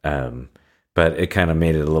 but it kind of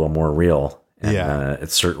made it a little more real. And, it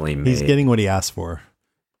certainly made... He's getting what he asked for.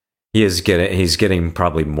 He's getting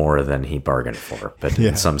probably more than he bargained for, but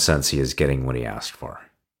in some sense, he is getting what he asked for.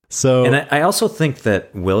 So, and I also think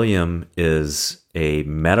that William is a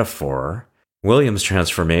metaphor. William's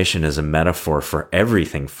transformation is a metaphor for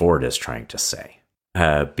everything Ford is trying to say.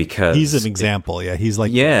 Because he's an example. He's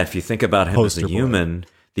like, if you think about him as a human,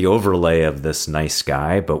 the overlay of this nice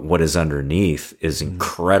guy, but what is underneath is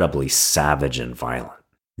incredibly savage and violent.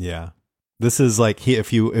 Yeah. This is like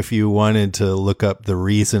if you wanted to look up the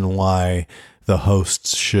reason why the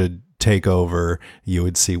hosts should take over, you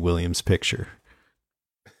would see William's picture.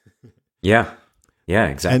 Yeah,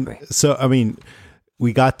 exactly. And so, I mean,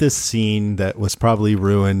 we got this scene that was probably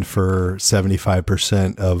ruined for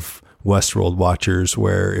 75% of Westworld watchers,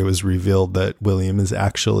 where it was revealed that William is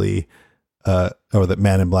actually, or that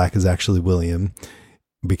Man in Black is actually William,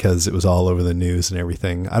 because it was all over the news and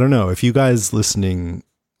everything. I don't know if you guys listening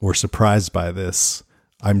were surprised by this.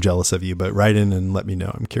 I'm jealous of you, but write in and let me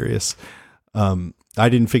know. I'm curious. I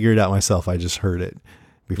didn't figure it out myself. I just heard it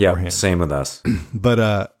beforehand. Yeah, same with us.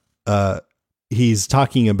 But he's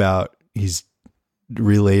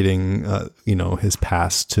relating, his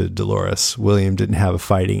past to Dolores. William didn't have a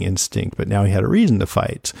fighting instinct, but now he had a reason to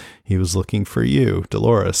fight. He was looking for you,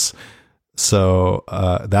 Dolores. So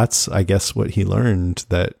that's, I guess, what he learned,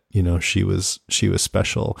 that, she was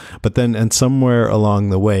special. But then, and somewhere along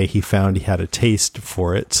the way, he found he had a taste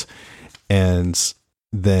for it. And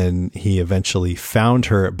then he eventually found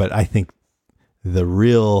her. But I think the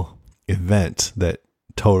real event that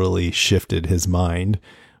totally shifted his mind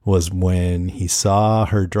was when he saw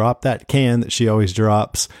her drop that can that she always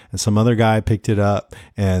drops, and some other guy picked it up,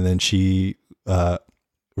 and then she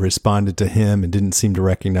responded to him and didn't seem to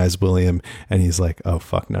recognize William, and he's like, oh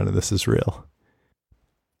fuck, none of this is real.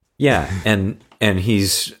 Yeah, and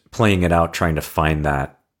he's playing it out, trying to find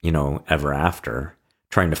that, ever after,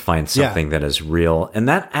 trying to find something that is real, and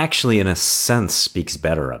that actually in a sense speaks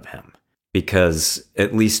better of him, because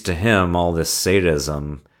at least to him, all this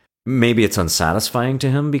sadism, maybe it's unsatisfying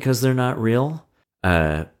to him because they're not real,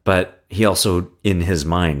 but he also, in his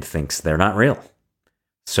mind, thinks they're not real.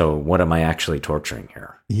 So what am I actually torturing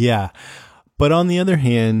here? Yeah. But on the other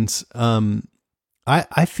hand,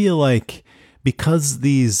 I feel like because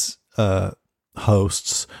these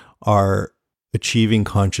hosts are achieving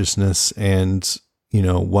consciousness, and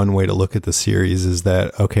one way to look at the series is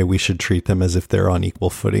that, okay, we should treat them as if they're on equal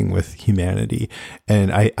footing with humanity.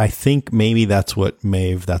 And I think maybe that's what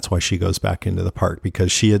Maeve, that's why she goes back into the park, because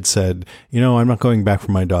she had said, I'm not going back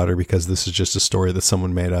for my daughter because this is just a story that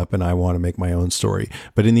someone made up and I want to make my own story.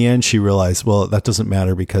 But in the end, she realized, well, that doesn't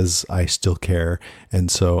matter because I still care. And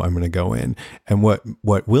so I'm going to go in. And what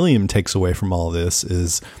William takes away from all this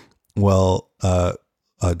is,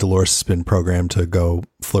 Dolores has been programmed to go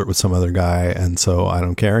flirt with some other guy, and so I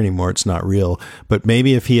don't care anymore. It's not real. But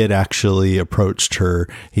maybe if he had actually approached her,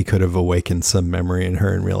 he could have awakened some memory in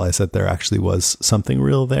her and realized that there actually was something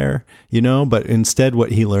real there, But instead,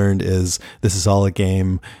 what he learned is this is all a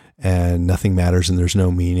game, and nothing matters and there's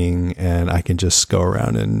no meaning, and I can just go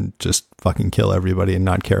around and just fucking kill everybody and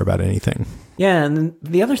not care about anything. Yeah, and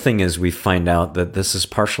the other thing is we find out that this is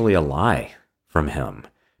partially a lie from him,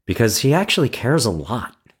 because he actually cares a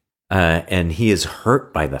lot, and he is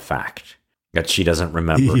hurt by the fact that she doesn't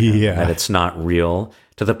remember him, that it's not real,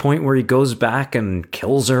 to the point where he goes back and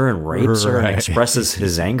kills her and rapes her and expresses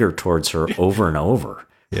his anger towards her over and over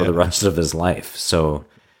for the rest of his life. So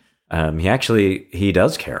he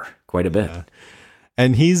does care quite a bit. Yeah.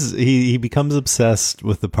 And he becomes obsessed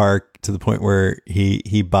with the park to the point where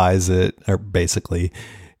he buys it, or basically,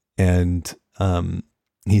 and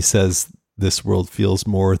he says this world feels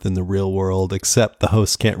more than the real world, except the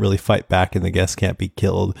host can't really fight back and the guests can't be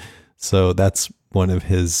killed. So that's one of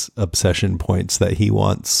his obsession points, that he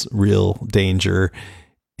wants real danger.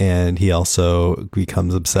 And he also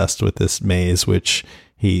becomes obsessed with this maze, which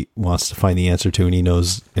he wants to find the answer to, and he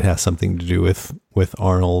knows it has something to do with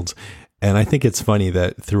Arnold. And I think it's funny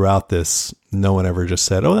that throughout this, no one ever just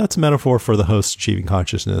said, oh, that's a metaphor for the host achieving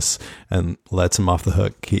consciousness, and lets him off the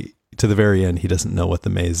hook. To the very end, he doesn't know what the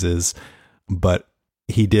maze is, but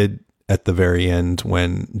he did at the very end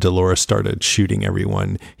when Dolores started shooting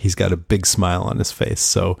everyone. He's got a big smile on his face.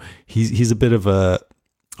 So he's a bit of a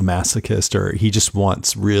masochist, or he just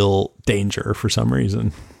wants real danger for some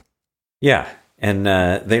reason. Yeah. And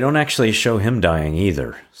they don't actually show him dying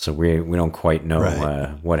either, so we don't quite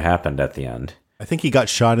know what happened at the end. I think he got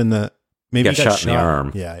shot in the in the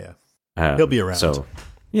arm. Yeah. He'll be around. So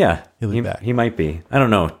yeah, he'll be back. He might be. I don't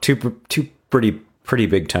know. Two pretty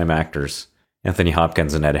big time actors, Anthony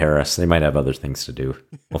Hopkins and Ed Harris. They might have other things to do.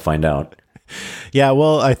 We'll find out. Yeah,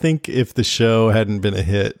 well, I think if the show hadn't been a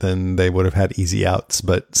hit, then they would have had easy outs.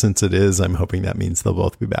 But since it is, I'm hoping that means they'll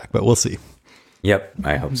both be back. But we'll see. Yep,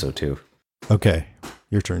 I hope so too. Okay,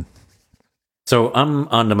 your turn. So I'm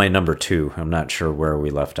on to my number 2. I'm not sure where we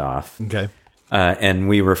left off. Okay. And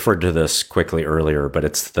we referred to this quickly earlier, but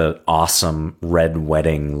it's the awesome Red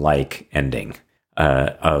Wedding-like ending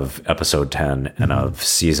of episode 10 and of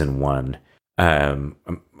season 1.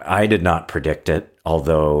 I did not predict it,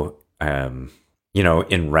 although,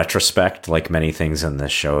 in retrospect, like many things in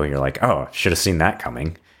this show, you're like, oh, should have seen that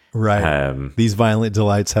coming. Right. These violent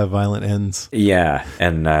delights have violent ends. Yeah.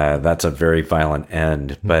 And that's a very violent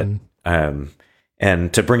end. But,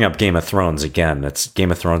 and to bring up Game of Thrones again,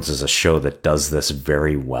 Game of Thrones is a show that does this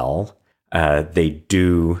very well. They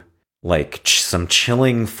do like some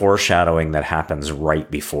chilling foreshadowing that happens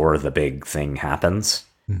right before the big thing happens.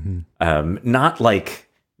 Not like,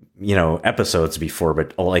 episodes before,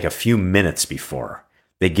 but like a few minutes before.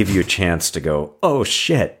 They give you a chance to go, oh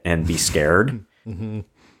shit, and be scared.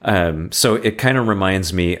 So it kind of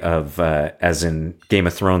reminds me of, as in Game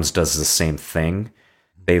of Thrones does the same thing.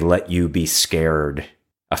 They let you be scared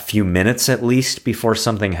a few minutes at least before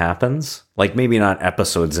something happens. Like maybe not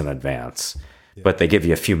episodes in advance, but they give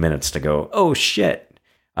you a few minutes to go, oh shit.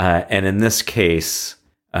 And in this case,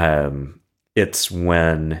 it's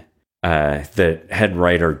when the head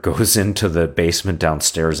writer goes into the basement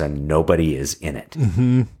downstairs and nobody is in it.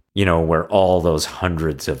 Where all those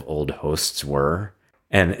hundreds of old hosts were.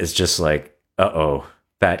 And it's just like, uh-oh,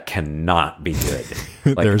 that cannot be good.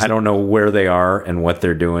 Like, I don't know where they are and what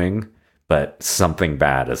they're doing, but something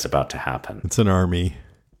bad is about to happen. It's an army.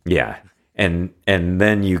 Yeah. And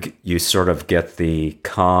then you sort of get the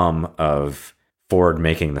calm of Ford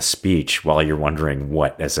making the speech while you're wondering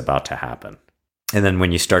what is about to happen. And then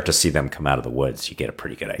when you start to see them come out of the woods, you get a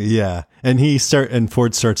pretty good idea. Yeah. And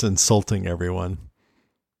Ford starts insulting everyone.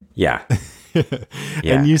 Yeah.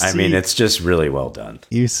 Yeah, And it's just really well done.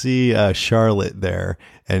 You see Charlotte there,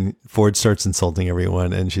 and Ford starts insulting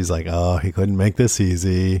everyone, and she's like, oh, he couldn't make this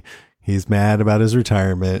easy. He's mad about his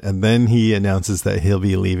retirement. And then he announces that he'll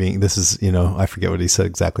be leaving. This is, I forget what he said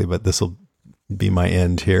exactly, but this will be my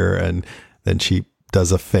end here. And then she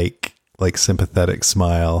does a fake, like, sympathetic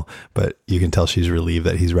smile, but you can tell she's relieved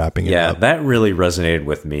that he's wrapping it up. Yeah, that really resonated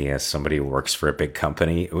with me as somebody who works for a big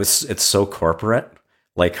company. It's so corporate.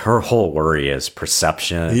 Like, her whole worry is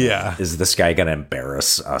perception. Yeah. Is this guy going to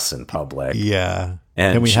embarrass us in public? Yeah.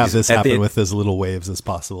 And we have this happen with as little waves as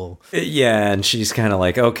possible. Yeah. And she's kind of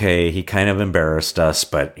like, okay, he kind of embarrassed us,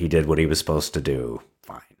 but he did what he was supposed to do.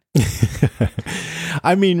 Fine.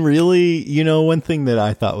 I mean, really, one thing that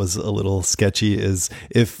I thought was a little sketchy is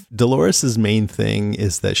if Dolores's main thing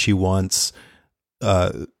is that she wants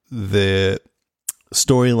the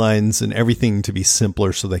storylines and everything to be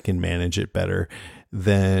simpler so they can manage it better.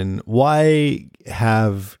 then why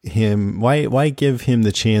give him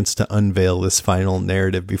the chance to unveil this final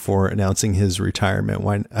narrative before announcing his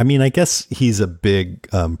retirement? I guess he's a big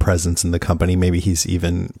presence in the company. Maybe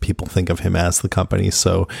people think of him as the company,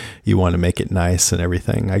 so you want to make it nice and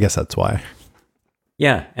everything. I guess that's why.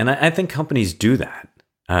 Yeah, and I think companies do that.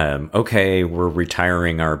 Okay, we're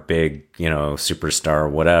retiring our big, superstar,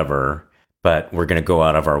 whatever, but we're going to go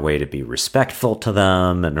out of our way to be respectful to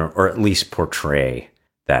them, or at least portray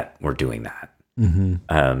that we're doing that.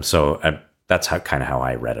 Mm-hmm. So that's how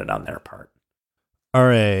I read it on their part. All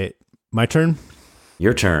right, my turn.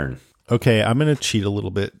 Your turn. Okay, I'm going to cheat a little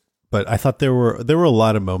bit, but I thought there were a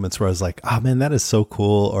lot of moments where I was like, oh man, that is so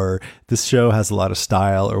cool, or this show has a lot of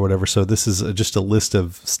style, or whatever. So this is just a list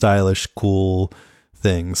of stylish, cool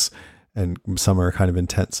things, and some are kind of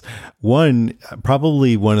intense.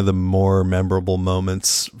 Probably one of the more memorable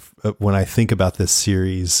moments when I think about this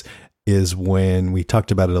series is when we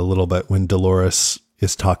talked about it a little bit, when Dolores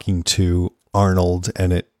is talking to Arnold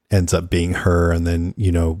and it ends up being her. And then,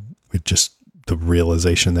 it just the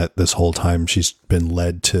realization that this whole time she's been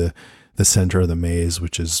led to the center of the maze,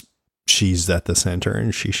 which is she's at the center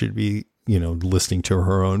and she should be, listening to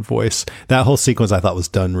her own voice. That whole sequence I thought was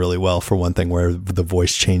done really well, for one thing, where the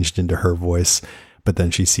voice changed into her voice, but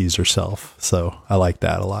then she sees herself. So I like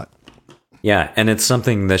that a lot. Yeah. And it's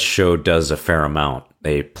something this show does a fair amount.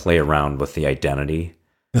 They play around with the identity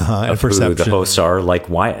of who the hosts are, like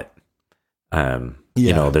Wyatt.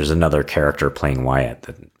 There's another character playing Wyatt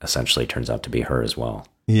that essentially turns out to be her as well.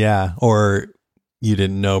 Yeah. Or you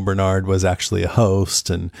didn't know Bernard was actually a host,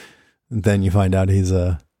 and then you find out he's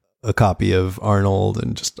a copy of Arnold,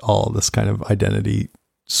 and just all this kind of identity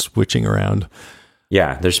switching around.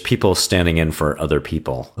 Yeah, there's people standing in for other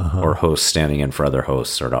people, or hosts standing in for other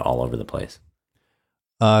hosts, sort of all over the place.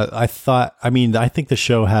 I think the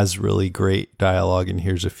show has really great dialogue, and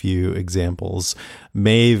here's a few examples.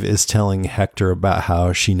 Maeve is telling Hector about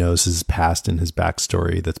how she knows his past and his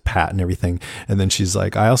backstory, that's Pat and everything. And then she's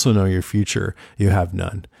like, I also know your future. You have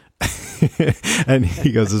none. And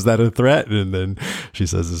he goes, is that a threat? And then she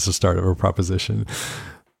says it's the start of a proposition.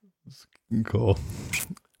 Cool.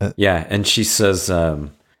 Yeah, and she says,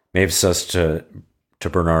 Maeve says to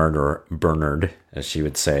Bernard, or Bernard, as she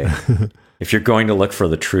would say, if you're going to look for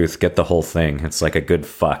the truth, get the whole thing. It's like a good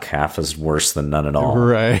fuck. Half is worse than none at all.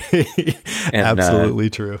 Right. And,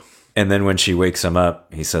 absolutely true. And then when she wakes him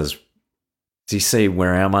up, he says, does he say,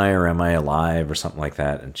 where am I, or am I alive, or something like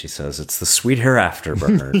that? And she says, it's the sweet hereafter,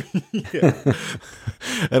 Bernard. Yeah.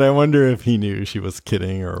 And I wonder if he knew she was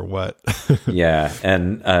kidding or what. Yeah.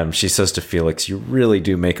 And she says to Felix, you really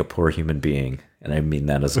do make a poor human being. And I mean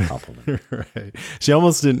that as a compliment. Right. She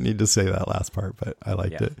almost didn't need to say that last part, but I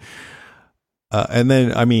liked it. And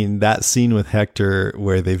then, that scene with Hector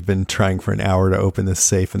where they've been trying for an hour to open this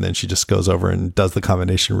safe, and then she just goes over and does the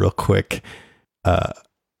combination real quick.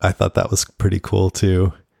 I thought that was pretty cool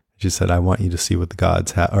too. She said, I want you to see what the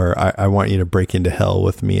gods have, or I want you to break into hell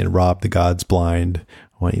with me and rob the gods blind.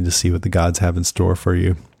 I want you to see what the gods have in store for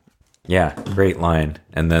you. Yeah, great line.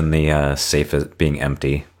 And then the safe is being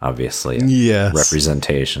empty, obviously. Yes.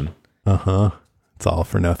 Representation. It's all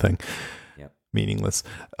for nothing. Yep. Meaningless.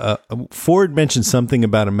 Ford mentioned something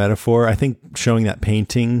about a metaphor. I think showing that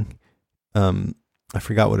painting, I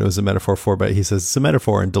forgot what it was a metaphor for, but he says it's a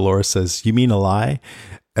metaphor, and Dolores says, you mean a lie?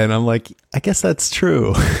 And I'm like, I guess that's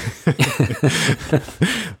true.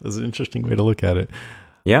 That's an interesting way to look at it.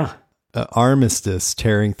 Yeah. Armistice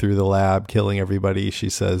tearing through the lab, killing everybody. She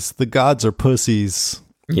says, the gods are pussies.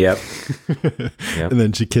 Yep. And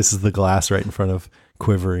then she kisses the glass right in front of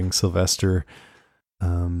quivering Sylvester.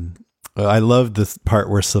 I love the part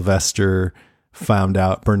where Sylvester found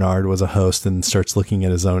out Bernard was a host and starts looking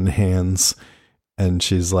at his own hands. And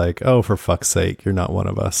she's like, oh, for fuck's sake, you're not one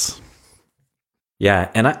of us.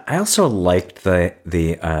 Yeah. And I also liked I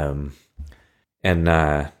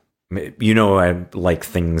like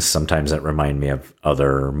things sometimes that remind me of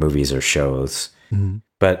other movies or shows. Mm-hmm.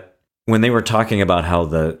 But when they were talking about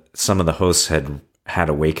how some of the hosts had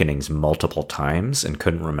awakenings multiple times and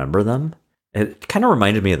couldn't remember them, it kind of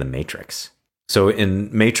reminded me of The Matrix. So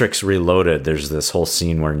in Matrix Reloaded, there's this whole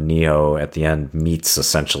scene where Neo at the end meets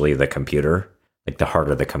essentially the computer, like the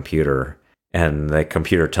heart of the computer. And the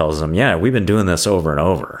computer tells him, yeah, we've been doing this over and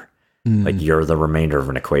over. Like you're the remainder of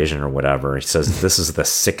an equation or whatever. He says, this is the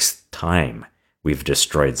 6th time we've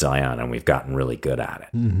destroyed Zion and we've gotten really good at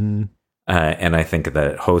it. Mm-hmm. And I think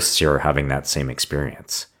that hosts here are having that same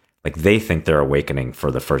experience. Like they think they're awakening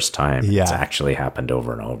for the first time. Yeah. It's actually happened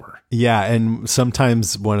over and over. Yeah. And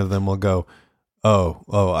sometimes one of them will go,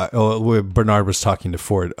 Bernard was talking to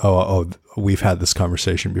Ford. We've had this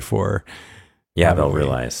conversation before. Yeah, they'll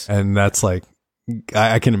realize. And that's like,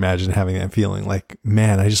 I can imagine having that feeling like,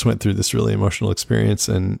 man, I just went through this really emotional experience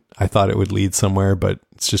and I thought it would lead somewhere, but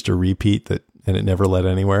it's just a repeat and it never led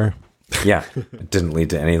anywhere. Yeah, it didn't lead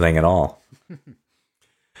to anything at all.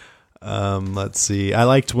 Let's see. I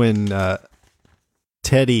liked when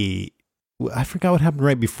Teddy, I forgot what happened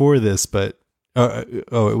right before this, but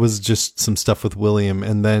it was just some stuff with William.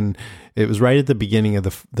 And then it was right at the beginning of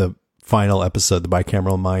the final episode, the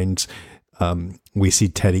Bicameral Mind. We see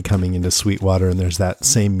Teddy coming into Sweetwater, and there's that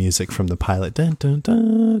same music from the pilot. Dun, dun,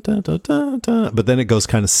 dun, dun, dun, dun, dun. But then it goes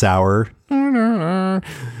kind of sour.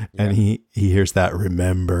 And he hears that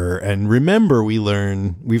remember. And remember,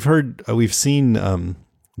 we've seen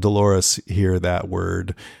Dolores hear that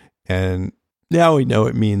word. And now we know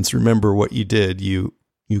it means remember what you did. You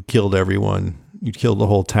killed everyone. You killed the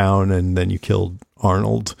whole town, and then you killed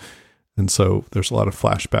Arnold. And so there's a lot of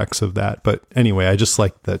flashbacks of that. But anyway, I just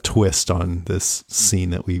like the twist on this scene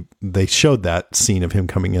that they showed that scene of him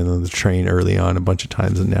coming in on the train early on a bunch of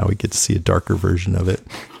times, and now we get to see a darker version of it.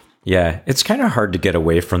 Yeah, it's kind of hard to get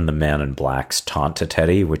away from the Man in Black's taunt to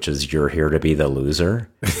Teddy, which is you're here to be the loser.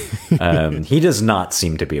 He does not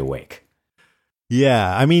seem to be awake.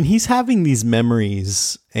 Yeah, I mean, he's having these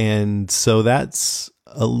memories, and so that's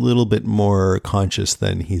a little bit more conscious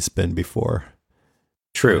than he's been before.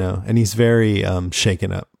 True. You know? And he's very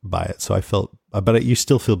shaken up by it. So I felt, but you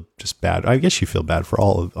still feel just bad. I guess you feel bad for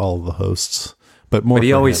all of the hosts, but more. But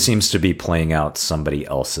he always seems to be playing out somebody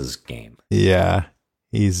else's game. Yeah,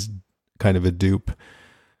 he's kind of a dupe.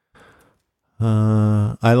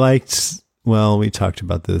 I liked, well, we talked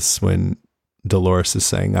about this when Dolores is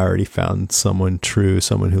saying, I already found someone true,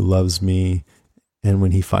 someone who loves me. And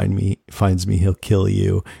when he finds me, he'll kill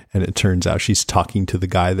you. And it turns out she's talking to the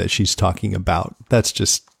guy that she's talking about. That's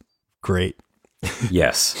just great.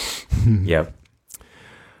 Yes. Yep.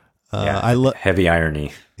 I love heavy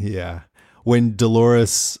irony. Yeah. When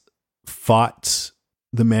Dolores fought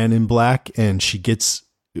the Man in Black and she gets,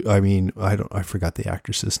 I forgot the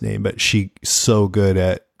actress's name, but she's so good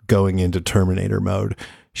at going into Terminator mode.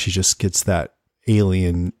 She just gets that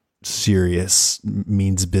alien serious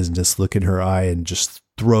means business look in her eye and just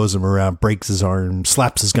throws him around, breaks his arm,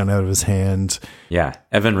 slaps his gun out of his hand. Yeah,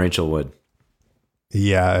 Evan Rachel Wood.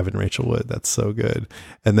 Yeah, Evan Rachel Wood. That's so good.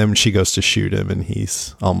 And then she goes to shoot him and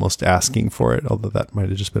he's almost asking for it, although that might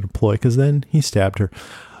have just been a ploy because then he stabbed her.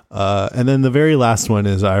 And then the very last one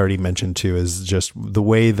is, I already mentioned too, is just the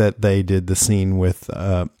way that they did the scene with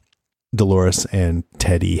Dolores and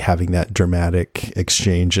Teddy having that dramatic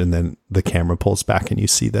exchange, and then the camera pulls back and you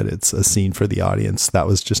see that it's a scene for the audience. That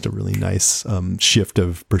was just a really nice shift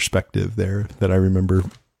of perspective there that I remember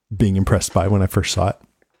being impressed by when I first saw it.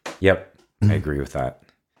 Yep, I agree with that.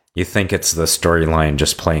 You think it's the storyline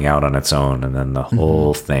just playing out on its own, and then the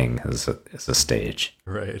whole thing is a stage.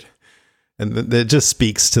 Right. And it just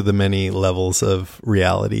speaks to the many levels of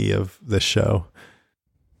reality of this show.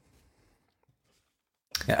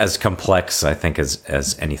 As complex, I think,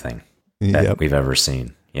 as anything that we've ever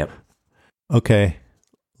seen. Yep. Okay.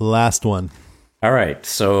 Last one. All right.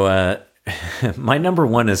 So my number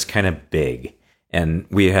one is kind of big, and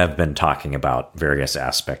we have been talking about various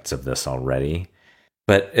aspects of this already.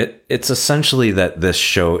 But it's essentially that this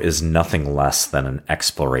show is nothing less than an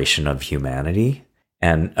exploration of humanity,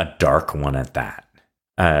 and a dark one at that.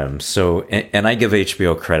 So I give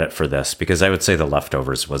HBO credit for this because I would say The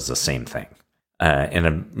Leftovers was the same thing. In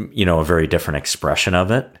a very different expression of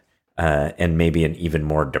it, and maybe an even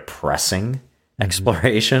more depressing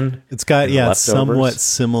exploration. It's got somewhat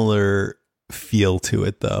similar feel to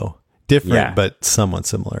it, though. Different, but somewhat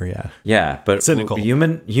similar. Yeah, yeah, but cynical.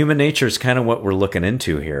 Human nature is kind of what we're looking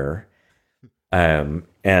into here,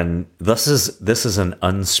 and this is an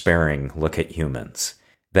unsparing look at humans.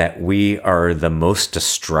 That we are the most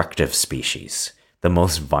destructive species, the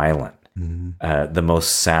most violent, the most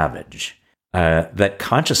savage. That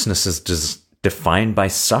consciousness is defined by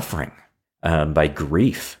suffering, by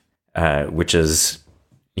grief, which is,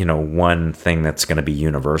 one thing that's going to be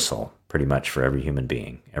universal pretty much for every human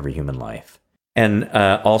being, every human life. And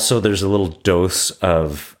also there's a little dose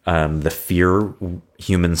of the fear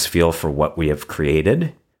humans feel for what we have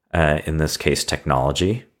created, in this case,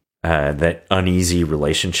 technology, that uneasy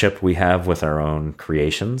relationship we have with our own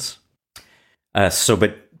creations.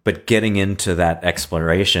 But getting into that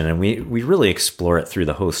exploration, and we really explore it through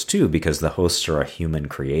the hosts too, because the hosts are a human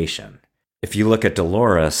creation. If you look at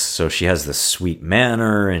Dolores, so she has this sweet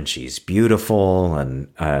manner and she's beautiful and,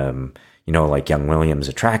 like young William's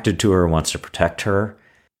attracted to her, wants to protect her.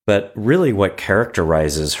 But really what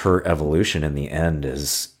characterizes her evolution in the end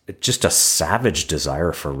is just a savage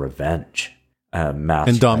desire for revenge.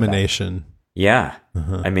 And domination. Yeah.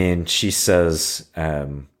 I mean, she says,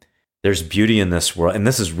 there's beauty in this world. And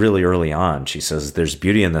this is really early on. She says, there's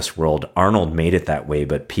beauty in this world. Arnold made it that way,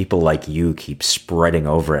 but people like you keep spreading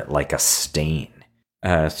over it like a stain.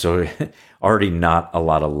 So already not a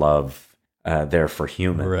lot of love there for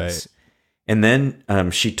humans. Right. And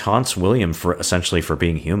then she taunts William for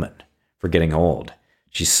being human, for getting old.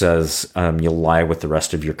 She says, you'll lie with the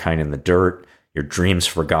rest of your kind in the dirt, your dreams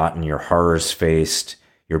forgotten, your horrors faced,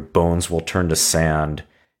 your bones will turn to sand,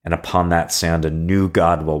 and upon that sand a new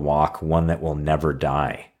God will walk, one that will never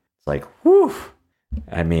die. It's like, whew.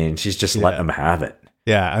 I mean, she's just letting him have it.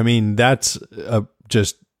 Yeah, I mean, that's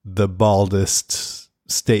just the baldest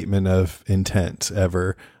statement of intent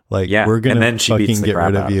ever. Like, we're going to fucking get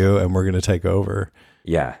rid of you and we're going to take over.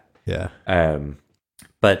 Yeah. Yeah.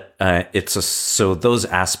 But so those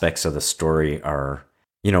aspects of the story are,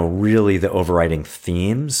 really the overriding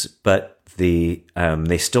themes, but they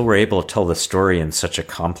still were able to tell the story in such a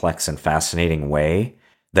complex and fascinating way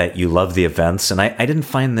that you love the events. And I didn't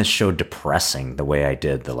find this show depressing the way I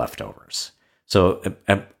did The Leftovers. So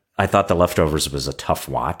I thought The Leftovers was a tough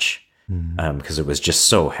watch because it was just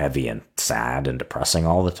so heavy and sad and depressing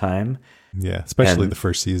all the time. Yeah, especially the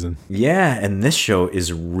first season. Yeah, and this show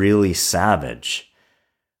is really savage.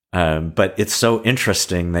 But it's so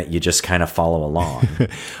interesting that you just kind of follow along.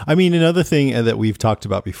 I mean, another thing that we've talked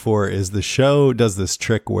about before is the show does this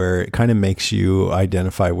trick where it kind of makes you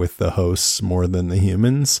identify with the hosts more than the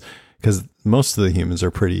humans, because most of the humans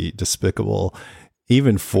are pretty despicable.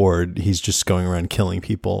 Even Ford, he's just going around killing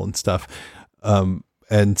people and stuff.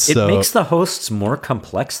 And so it makes the hosts more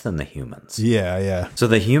complex than the humans. Yeah, yeah. So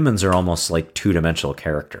the humans are almost like two-dimensional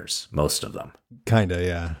characters, most of them. Kind of,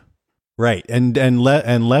 yeah. Right. And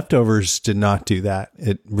Leftovers did not do that.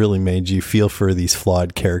 It really made you feel for these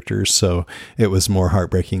flawed characters. So it was more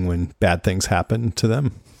heartbreaking when bad things happened to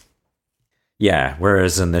them. Yeah.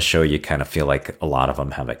 Whereas in this show, you kind of feel like a lot of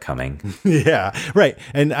them have it coming. Yeah. Right.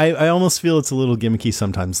 And I almost feel it's a little gimmicky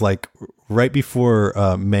sometimes. Like right before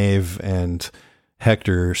Maeve and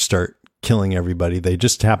Hector start killing everybody, they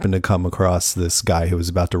just happen to come across this guy who was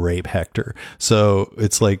about to rape Hector. So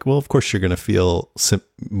it's like, well, of course you're going to feel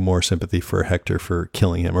more sympathy for Hector for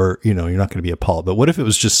killing him, or, you're not going to be appalled. But what if it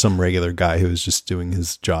was just some regular guy who was just doing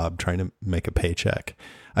his job, trying to make a paycheck?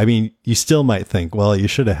 I mean, you still might think, well, you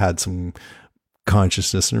should have had some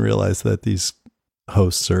consciousness and realized that these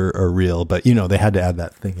hosts are real. But, they had to add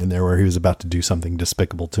that thing in there where he was about to do something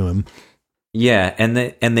despicable to him. Yeah, and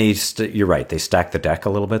you're right. They stack the deck a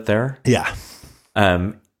little bit there. Yeah,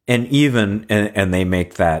 and they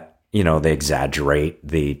make that, they exaggerate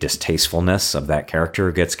the distastefulness of that character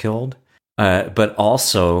who gets killed. But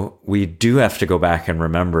also, we do have to go back and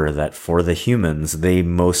remember that for the humans, they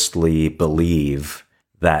mostly believe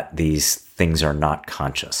that these things are not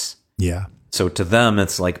conscious. Yeah. So to them,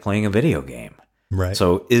 it's like playing a video game. Right.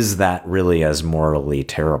 So is that really as morally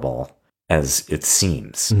terrible as it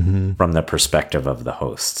seems from the perspective of the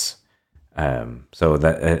hosts? So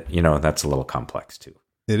that, that's a little complex too.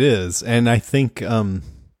 It is. And I think,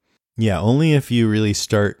 only if you really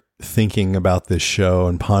start thinking about this show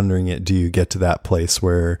and pondering it, do you get to that place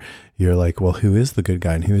where you're like, well, who is the good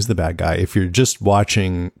guy and who is the bad guy? If you're just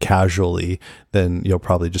watching casually, then you'll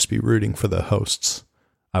probably just be rooting for the hosts,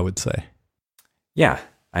 I would say. Yeah,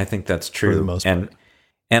 I think that's true. For the most part.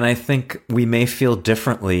 And I think we may feel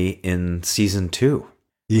differently in season 2.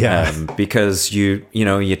 Yeah. Because you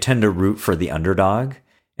tend to root for the underdog.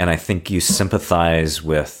 And I think you sympathize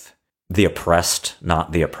with the oppressed,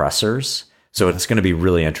 not the oppressors. So it's going to be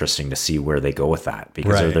really interesting to see where they go with that.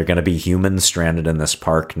 Because are there going to be humans stranded in this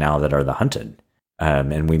park now that are the hunted?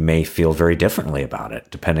 And we may feel very differently about it,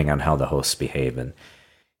 depending on how the hosts behave. And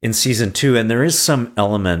in season 2, and there is some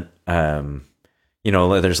element...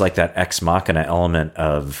 there's like that ex machina element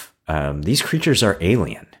of these creatures are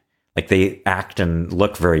alien. Like they act and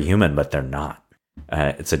look very human, but they're not.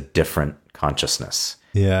 It's a different consciousness.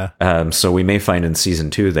 Yeah. So we may find in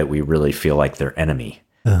season 2 that we really feel like their enemy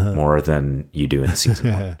more than you do in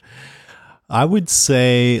season 1. I would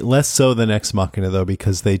say less so than ex machina, though,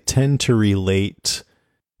 because they tend to relate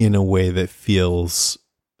in a way that feels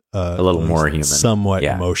a little more human, somewhat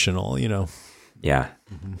emotional, Yeah.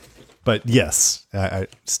 Mm-hmm. But yes,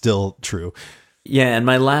 still true. Yeah, and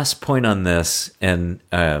my last point on this, and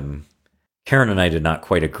Karen and I did not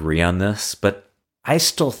quite agree on this, but I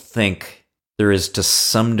still think there is, to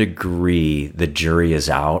some degree, the jury is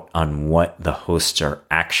out on what the hosts are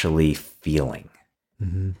actually feeling.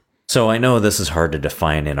 Mm-hmm. So I know this is hard to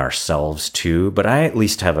define in ourselves too, but I at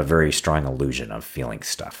least have a very strong illusion of feeling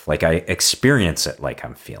stuff. Like I experience it like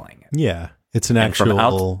I'm feeling it. Yeah, it's an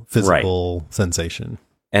actual physical sensation.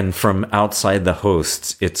 And from outside the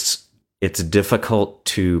hosts, it's difficult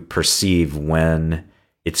to perceive when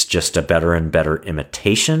it's just a better and better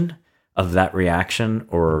imitation of that reaction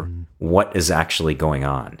or what is actually going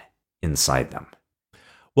on inside them.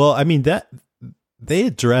 Well, I mean, that they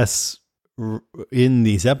address in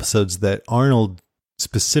these episodes that Arnold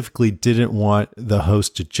specifically didn't want the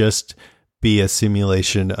host to just be a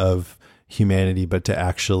simulation of humanity, but to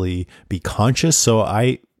actually be conscious. So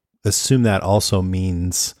I assume that also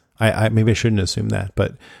means, I maybe I shouldn't assume that,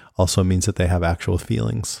 but also means that they have actual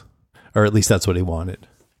feelings, or at least that's what he wanted.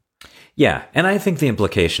 Yeah, and I think the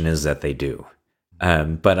implication is that they do.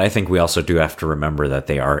 But I think we also do have to remember that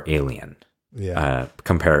they are alien,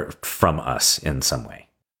 compared from us in some way.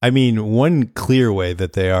 I mean, one clear way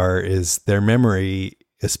that they are is their memory,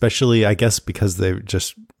 especially, I guess, because they're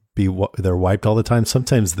wiped all the time.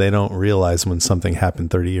 Sometimes they don't realize when something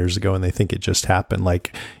happened 30 years ago and they think it just happened.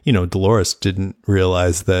 Like, Dolores didn't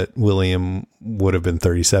realize that William would have been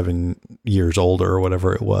 37 years older or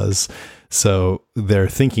whatever it was. So their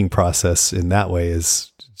thinking process in that way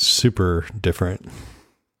is super different.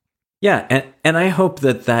 Yeah. And I hope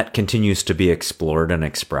that continues to be explored and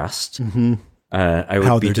expressed. Mm-hmm. I would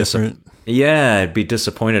How be they're different. Yeah, I'd be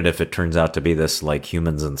disappointed if it turns out to be this like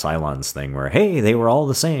humans and Cylons thing where, hey, they were all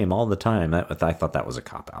the same all the time. I thought that was a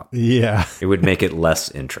cop-out. Yeah. It would make it less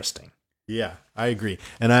interesting. Yeah, I agree.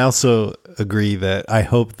 And I also agree that I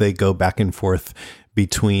hope they go back and forth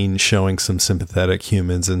between showing some sympathetic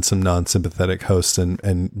humans and some non-sympathetic hosts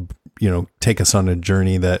and take us on a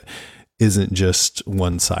journey that isn't just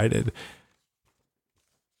one-sided.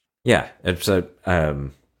 Yeah, it's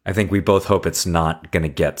I think we both hope it's not going to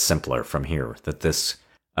get simpler from here, that this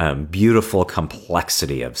beautiful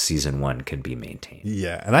complexity of season 1 can be maintained.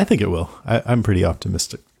 Yeah, and I think it will. I'm pretty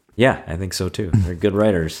optimistic. Yeah, I think so too. They're good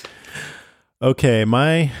writers. Okay,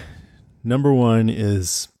 my number 1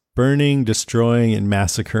 is burning, destroying, and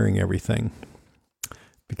massacring everything.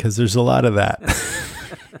 Because there's a lot of that.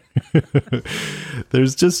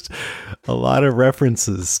 There's just a lot of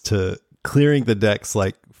references to clearing the decks,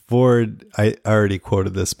 like Ford, I already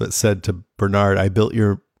quoted this, but said to Bernard, "I built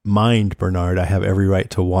your mind, Bernard. I have every right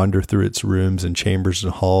to wander through its rooms and chambers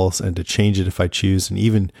and halls and to change it if I choose and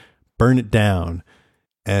even burn it down."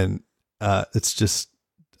 And it's just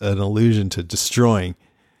an allusion to destroying.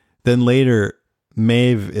 Then later,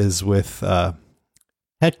 Maeve is with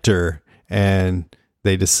Hector and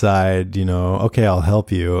they decide, okay, I'll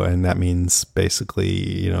help you. And that means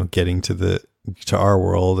basically, getting to our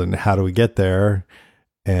world. And how do we get there?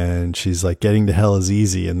 And she's like, getting to hell is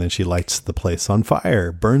easy. And then she lights the place on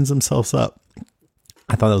fire, burns themselves up.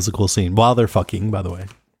 I thought that was a cool scene while they're fucking, by the way.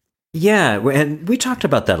 Yeah. And we talked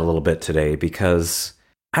about that a little bit today because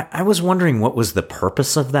I was wondering what was the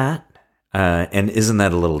purpose of that. And isn't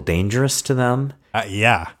that a little dangerous to them?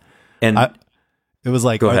 Yeah. And it was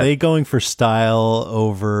like, are they going for style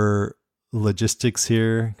over logistics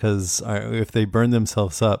here? Because if they burn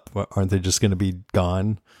themselves up, aren't they just going to be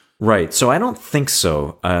gone? Right. So I don't think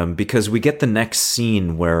so, because we get the next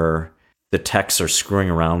scene where the techs are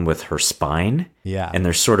screwing around with her spine. Yeah. And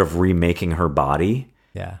they're sort of remaking her body.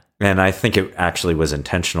 Yeah. And I think it actually was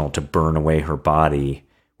intentional to burn away her body,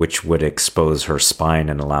 which would expose her spine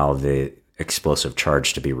and allow the explosive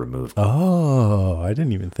charge to be removed. Oh, I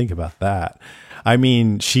didn't even think about that. I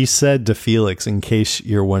mean, she said to Felix, in case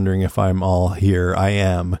you're wondering if I'm all here, I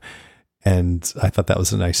am. And I thought that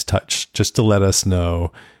was a nice touch, just to let us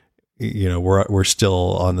know, we're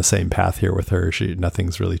still on the same path here with her.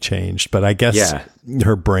 Nothing's really changed. But I guess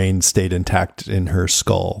her brain stayed intact in her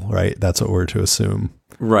skull, right? That's what we're to assume.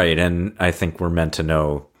 Right. And I think we're meant to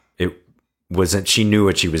know she knew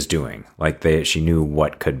what she was doing. Like she knew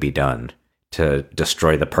what could be done to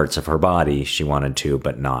destroy the parts of her body she wanted to,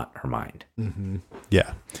 but not her mind. Mm-hmm.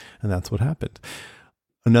 Yeah. And that's what happened.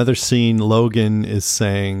 Another scene, Logan is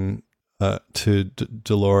saying to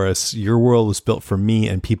Dolores, "Your world was built for me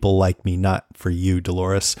and people like me, not for you,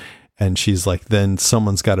 Dolores." And she's like, "Then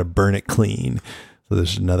someone's got to burn it clean." So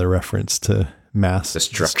there's another reference to mass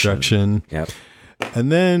destruction. Yep.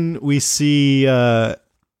 And then we see, this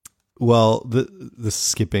is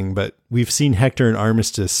skipping, but we've seen Hector and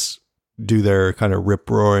Armistice do their kind of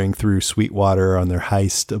rip-roaring through Sweetwater on their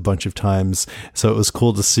heist a bunch of times. So it was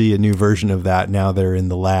cool to see a new version of that. Now they're in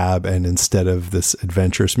the lab, and instead of this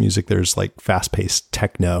adventurous music, there's like fast-paced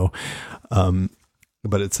techno.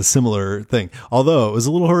 But it's a similar thing. Although it was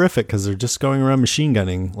a little horrific because they're just going around machine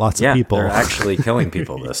gunning lots of people. They're actually killing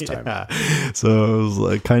people this time. Yeah. So it was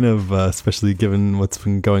like kind of, especially given what's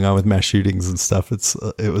been going on with mass shootings and stuff,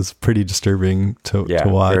 it was pretty disturbing to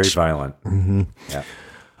watch. Very violent. Mm-hmm. Yeah.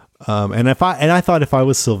 And I thought if I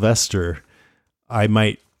was Sylvester, I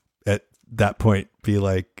might that point be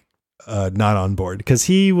like not on board, because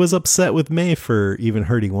he was upset with May for even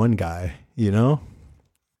hurting one guy, you know?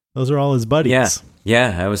 Those are all his buddies.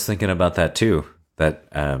 Yeah, I was thinking about that too, that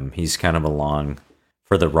he's kind of along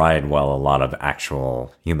for the ride while a lot of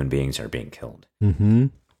actual human beings are being killed. Mm-hmm.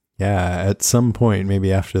 Yeah, at some point,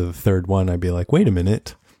 maybe after the third one, I'd be like, wait a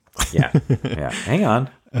minute. Yeah. Hang on.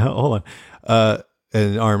 Hold on.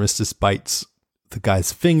 And Armistice bites the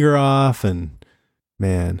guy's finger off and,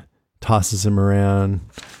 man, tosses him around.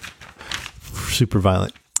 Super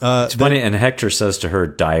violent. It's funny, and Hector says to her,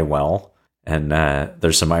 die well. And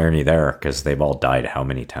there's some irony there, because they've all died how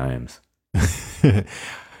many times?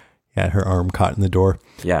 Yeah, her arm caught in the door.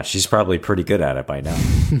 Yeah, she's probably pretty good at it by now.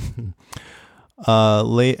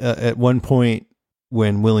 At one point,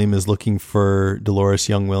 when William is looking for Dolores,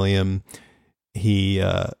 young William,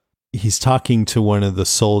 he's talking to one of the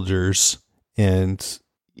soldiers and,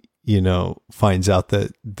 finds out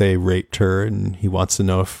that they raped her, and he wants to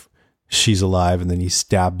know if she's alive, and then he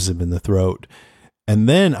stabs him in the throat. And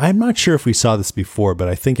then, I'm not sure if we saw this before, but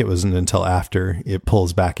I think it wasn't until after it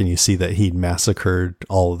pulls back and you see that he'd massacred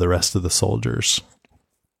all of the rest of the soldiers.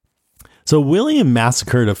 So William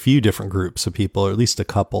massacred a few different groups of people, or at least a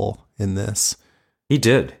couple in this. He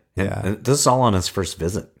did. Yeah. And this is all on his first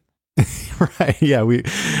visit. Right. Yeah, we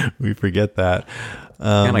forget that.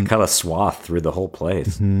 Kind of cut a swath through the whole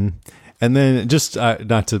place. Mm-hmm. And then, just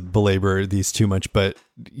not to belabor these too much, but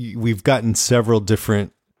we've gotten several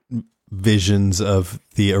different visions of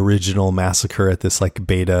the original massacre at this like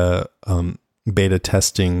beta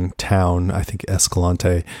testing town, I think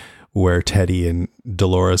Escalante, where Teddy and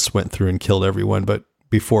Dolores went through and killed everyone. But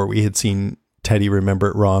before, we had seen Teddy remember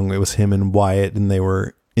it wrong. It was him and Wyatt, and they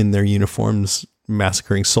were in their uniforms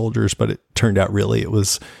massacring soldiers, but it turned out really it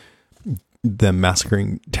was them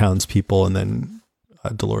massacring townspeople, and then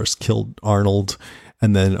Dolores killed Arnold.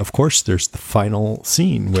 And then, of course, there's the final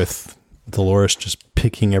scene with Dolores just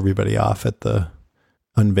picking everybody off at the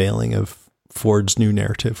unveiling of Ford's new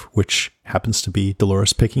narrative, which happens to be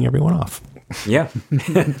Dolores picking everyone off. Yeah.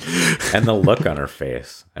 And the look on her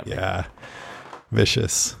face. Yeah.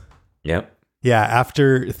 Vicious. Yep. Yeah.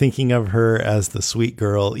 After thinking of her as the sweet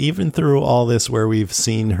girl, even through all this where we've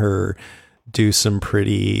seen her do some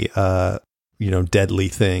pretty, deadly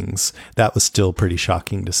things, that was still pretty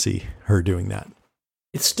shocking to see her doing that.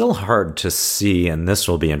 It's still hard to see, and this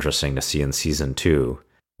will be interesting to see in season 2,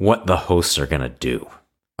 what the hosts are going to do.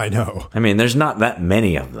 I know. I mean, there's not that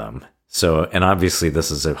many of them. So, and obviously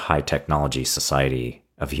this is a high technology society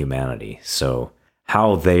of humanity. So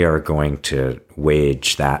how they are going to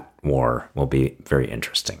wage that war will be very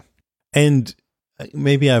interesting. And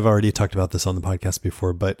maybe I've already talked about this on the podcast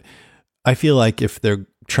before, but I feel like if they're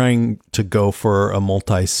trying to go for a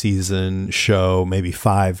multi-season show, maybe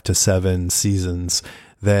 5 to 7 seasons,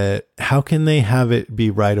 that how can they have it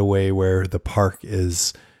be right away where the park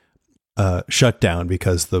is shut down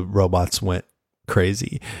because the robots went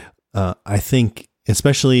crazy? I think,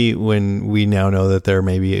 especially when we now know that there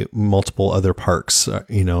may be multiple other parks,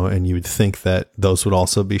 and you would think that those would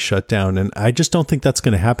also be shut down. And I just don't think that's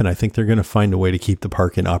going to happen. I think they're going to find a way to keep the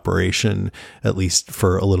park in operation, at least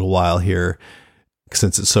for a little while here,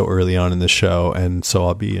 since it's so early on in the show. And so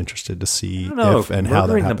I'll be interested to see if and how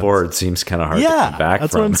that happens. The board seems kind of hard to come back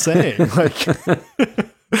that's from. what I'm saying.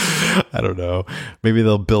 I don't know. Maybe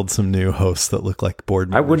they'll build some new hosts that look like board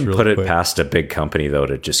members. I wouldn't put it quick. past a big company, though,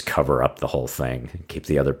 to just cover up the whole thing and keep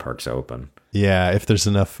the other parks open. Yeah, if there's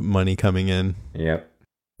enough money coming in. Yep.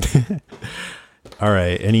 All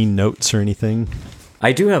right. Any notes or anything?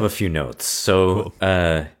 I do have a few notes. So,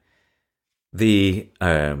 cool. The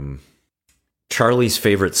Charlie's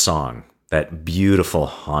favorite song, that beautiful,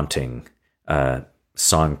 haunting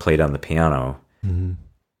song played on the piano. Mm-hmm.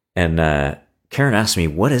 And Karen asked me,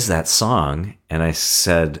 what is that song? And I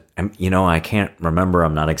said, I can't remember.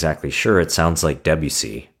 I'm not exactly sure. It sounds like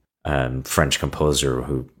Debussy, French composer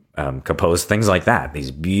who composed things like that.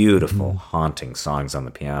 These beautiful, haunting songs on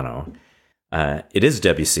the piano. It is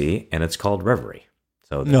Debussy, and it's called Reverie.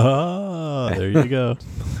 So there you go.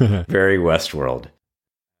 Very Westworld.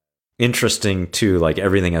 Interesting, too, like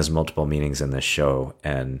everything has multiple meanings in this show.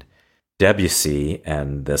 And Debussy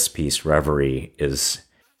and this piece, Reverie, is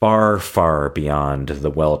far, far beyond the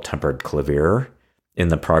well-tempered clavier in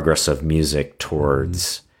the progress of music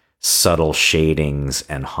towards subtle shadings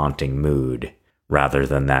and haunting mood, rather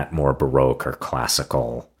than that more Baroque or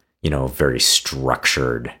classical, very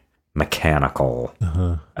structured, mechanical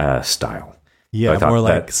style. Yeah, so more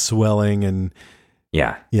like swelling and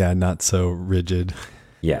yeah, not so rigid.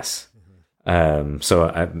 Yes.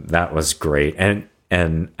 So that was great, and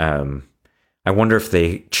I wonder if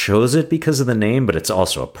they chose it because of the name, but it's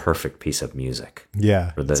also a perfect piece of music.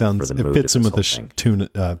 Yeah, for the, it fits in with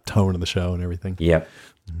the tone of the show and everything. Yep.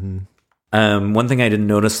 Mm-hmm. One thing I didn't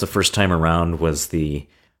notice the first time around was the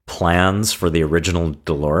plans for the original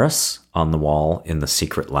Dolores on the wall in the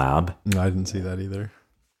secret lab. I didn't see that either.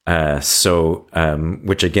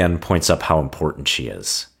 Which again points up how important she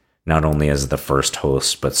is, not only as the first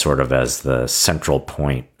host, but sort of as the central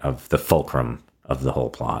point of the fulcrum of the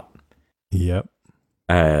whole plot. Yep.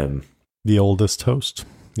 The oldest host.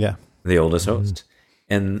 Yeah. The oldest host.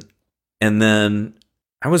 And then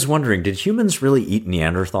I was wondering, did humans really eat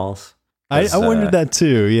Neanderthals? I wondered that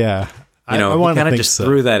too. Yeah. You know, he kind of just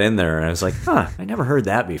threw that in there, and I was like, I never heard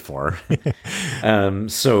that before.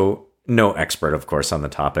 So no expert, of course, on the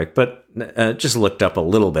topic, but just looked up a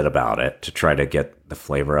little bit about it to try to get the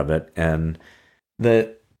flavor of it. And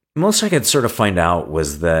the most I could sort of find out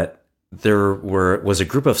was that there was a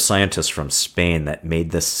group of scientists from Spain that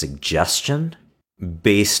made this suggestion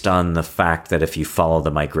based on the fact that if you follow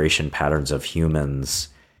the migration patterns of humans,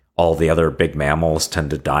 all the other big mammals tend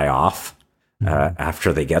to die off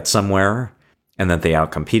after they get somewhere, and that they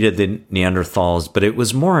outcompeted the Neanderthals. But it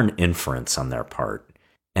was more an inference on their part,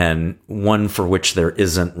 and one for which there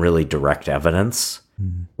isn't really direct evidence.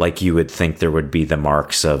 Like you would think there would be the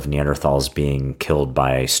marks of Neanderthals being killed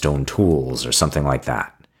by stone tools or something like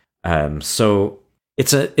that. So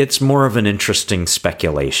it's more of an interesting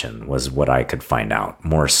speculation, was what I could find out,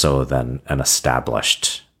 more so than an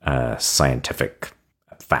established scientific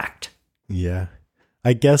fact. Yeah.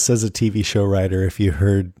 I guess as a TV show writer, if you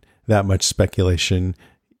heard that much speculation,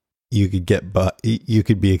 you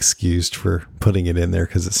could be excused for putting it in there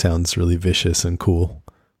because it sounds really vicious and cool.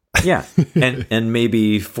 Yeah. And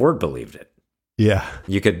maybe Ford believed it. Yeah.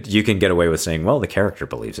 You can get away with saying, well, the character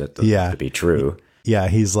believes it to be true. Yeah,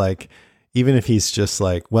 he's like, even if he's just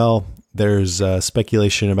like, well, there's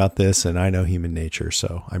speculation about this, and I know human nature,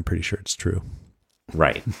 so I'm pretty sure it's true.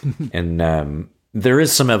 Right. And there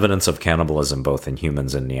is some evidence of cannibalism both in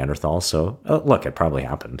humans and Neanderthals, so look, it probably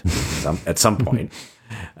happened at some point.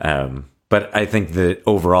 But I think the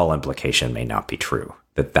overall implication may not be true,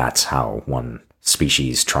 that that's how one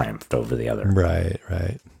species triumphed over the other.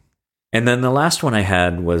 Right. And then the last one I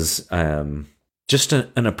had was just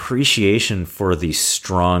an appreciation for the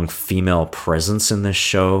strong female presence in this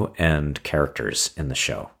show and characters in the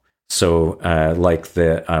show. So like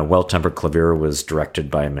the Well-Tempered Clavier was directed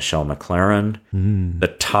by Michelle MacLaren. The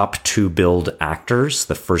top two billed actors,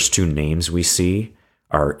 the first two names we see,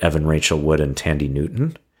 are Evan Rachel Wood and Tandy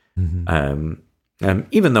Newton.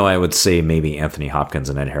 Even though I would say maybe Anthony Hopkins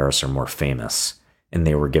and Ed Harris are more famous, and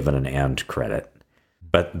they were given an and credit.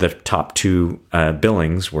 But the top two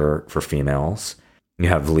billings were for females. You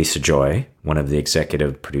have Lisa Joy, one of the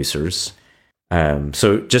executive producers.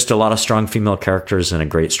 So just a lot of strong female characters and a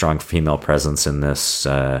great strong female presence in this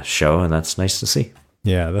show, and that's nice to see.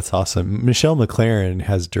 Yeah, that's awesome. Michelle MacLaren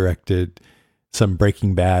has directed some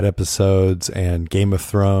Breaking Bad episodes and Game of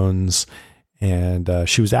Thrones, and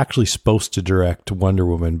she was actually supposed to direct Wonder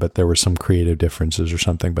Woman, but there were some creative differences or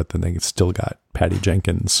something, but then they still got Patty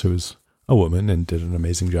Jenkins, who's a woman and did an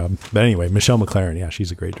amazing job. But anyway, Michelle MacLaren, yeah,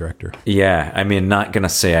 she's a great director. Yeah, I mean, not going to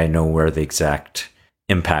say I know where the exact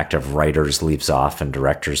impact of writers leaves off and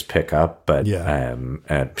directors pick up, but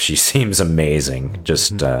she seems amazing.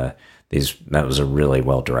 Just that was a really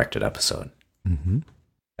well directed episode.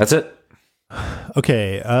 That's it.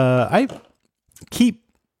 Okay, I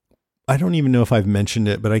don't even know if I've mentioned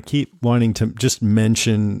it, but I keep wanting to just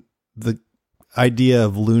mention the idea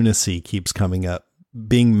of lunacy keeps coming up.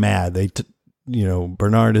 Being mad.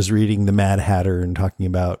 Bernard is reading the Mad Hatter and talking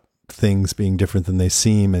about things being different than they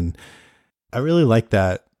seem. And I really like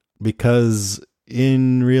that because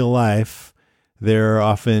in real life, there are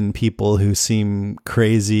often people who seem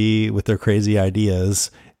crazy with their crazy ideas.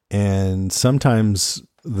 And sometimes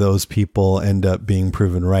those people end up being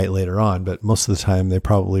proven right later on, but most of the time they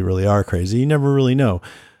probably really are crazy. You never really know,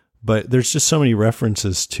 but there's just so many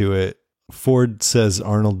references to it. Ford says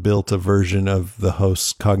Arnold built a version of the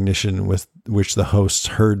host's cognition with which the hosts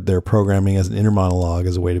heard their programming as an inner monologue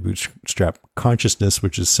as a way to bootstrap consciousness,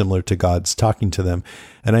 which is similar to God's talking to them.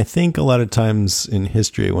 And I think a lot of times in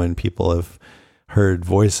history, when people have heard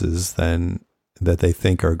voices then that they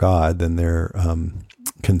think are God, then they're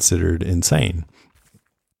considered insane.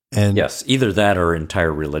 And yes, either that or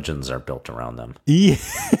entire religions are built around them. Yeah,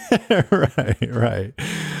 right.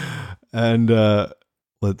 And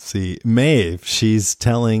let's see, Maeve, she's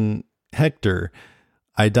telling Hector,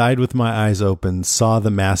 I died with my eyes open, saw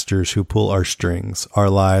the masters who pull our strings. Our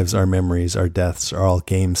lives, our memories, our deaths are all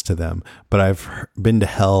games to them. But I've been to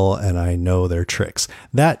hell and I know their tricks.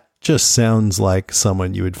 That just sounds like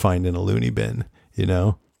someone you would find in a loony bin, you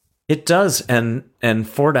know? It does. And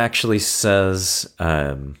Ford actually says,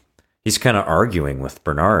 he's kind of arguing with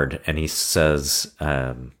Bernard, and he says,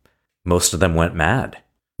 most of them went mad.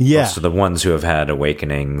 Yeah. Most of the ones who have had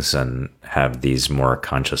awakenings and have these more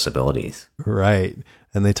conscious abilities. Right.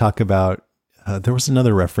 And they talk about, there was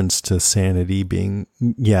another reference to sanity being,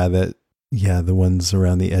 the ones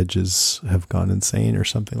around the edges have gone insane or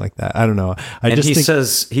something like that. I don't know. He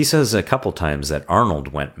says a couple times that Arnold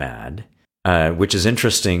went mad, which is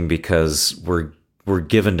interesting because we're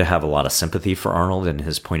given to have a lot of sympathy for Arnold and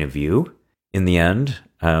his point of view in the end.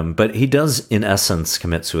 But he does, in essence,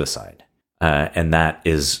 commit suicide. And that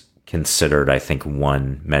is considered, I think,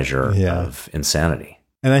 one measure of insanity.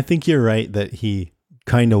 And I think you're right that he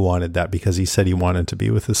kind of wanted that because he said he wanted to be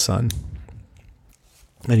with his son.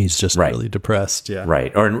 And he's just really depressed. Yeah.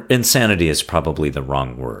 Right. Or insanity is probably the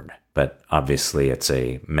wrong word, but obviously it's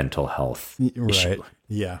a mental health issue.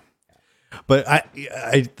 Yeah. But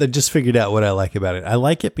I just figured out what I like about it. I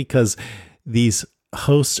like it because these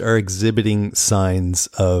hosts are exhibiting signs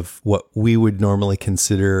of what we would normally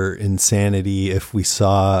consider insanity if we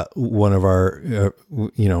saw one of our,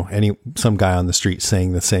 some guy on the street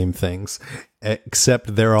saying the same things,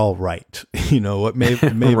 except they're all right. What Maeve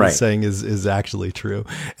is saying is actually true.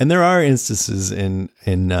 And there are instances in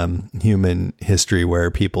human history where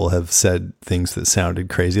people have said things that sounded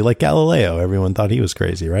crazy, like Galileo. Everyone thought he was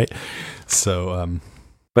crazy, right? So,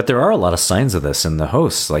 but there are a lot of signs of this in the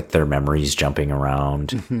hosts, like their memories jumping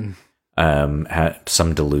around,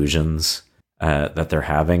 some delusions that they're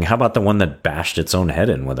having. How about the one that bashed its own head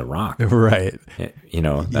in with a rock? Right.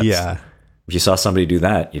 If you saw somebody do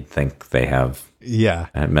that, you'd think they have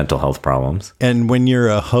mental health problems. And when you're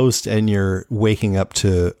a host and you're waking up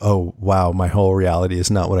to, oh, wow, my whole reality is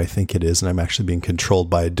not what I think it is, and I'm actually being controlled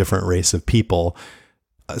by a different race of people,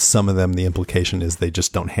 some of them, the implication is they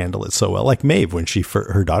just don't handle it so well. Like Maeve, when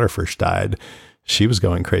her daughter first died, she was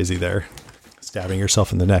going crazy there, stabbing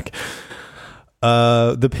herself in the neck.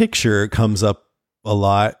 The picture comes up a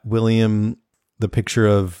lot. William, the picture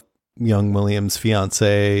of young William's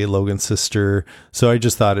fiance, Logan's sister. So I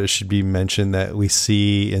just thought it should be mentioned that we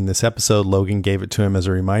see in this episode, Logan gave it to him as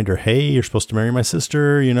a reminder. Hey, you're supposed to marry my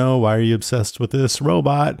sister. Why are you obsessed with this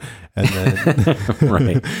robot? And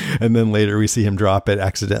then, and then later we see him drop it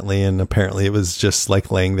accidentally. And apparently it was just like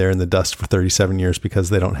laying there in the dust for 37 years because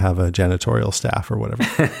they don't have a janitorial staff or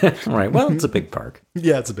whatever. Right. Well, it's a big park.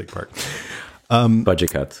 Yeah, it's a big park.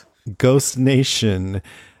 Budget cuts. Ghost Nation.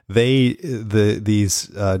 These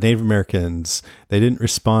Native Americans, they didn't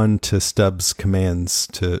respond to Stubbs' commands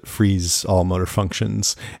to freeze all motor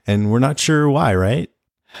functions, and we're not sure why, right?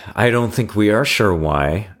 I don't think we are sure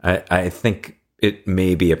why. I think it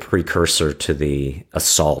may be a precursor to the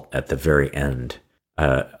assault at the very end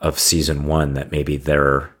of season 1, that maybe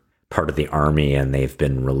they're part of the army and they've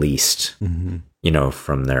been released,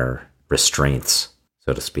 from their restraints,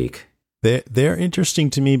 so to speak. They're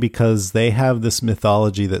interesting to me because they have this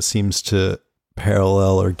mythology that seems to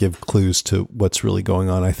parallel or give clues to what's really going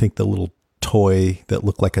on. I think the little toy that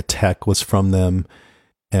looked like a tech was from them,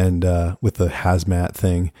 and with the hazmat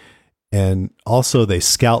thing. And also they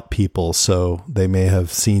scalp people, so they may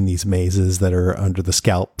have seen these mazes that are under the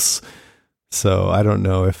scalps. So I don't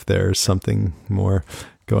know if there's something more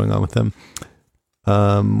going on with them.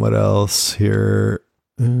 What else here?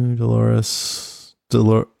 Dolores.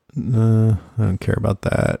 I don't care about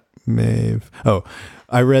that. Maeve. Oh,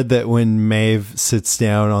 I read that when Maeve sits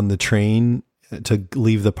down on the train to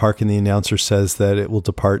leave the park and the announcer says that it will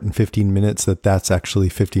depart in 15 minutes, that's actually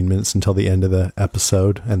 15 minutes until the end of the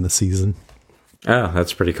episode and the season. Oh,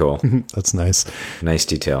 that's pretty cool. That's nice. Nice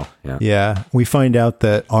detail. Yeah. Yeah. We find out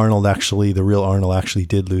that the real Arnold actually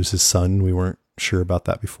did lose his son. We weren't sure about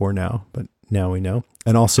that before now, but now we know.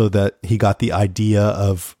 And also that he got the idea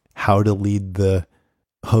of how to lead the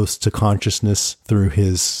host to consciousness through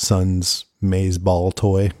his son's maze ball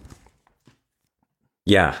toy.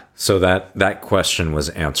 Yeah, so that question was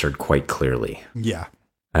answered quite clearly. Yeah.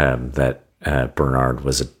 That Bernard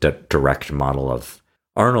was a direct model of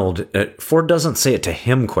Arnold. Ford doesn't say it to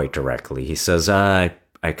him quite directly. He says, I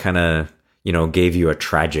kind of, gave you a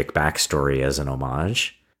tragic backstory as an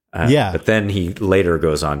homage. But then he later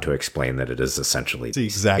goes on to explain that it is essentially the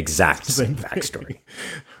exact same backstory.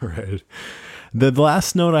 Right. The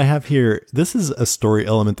last note I have here, this is a story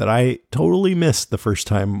element that I totally missed the first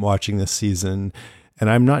time watching this season, and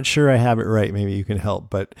I'm not sure I have it right. Maybe you can help.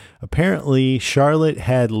 But apparently Charlotte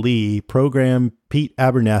had Lee program Pete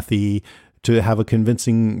Abernathy to have a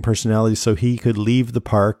convincing personality so he could leave the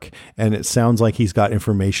park, and it sounds like he's got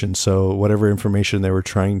information. So whatever information they were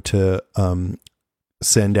trying to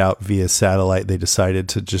send out via satellite, they decided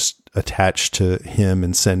to just attach to him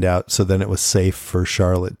and send out. So then it was safe for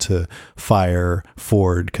Charlotte to fire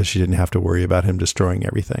Ford because she didn't have to worry about him destroying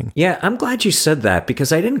everything. Yeah, I'm glad you said that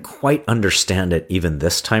because I didn't quite understand it even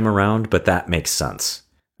this time around, but that makes sense.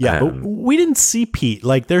 Yeah, but we didn't see Pete.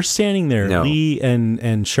 Like, they're standing there, No. Lee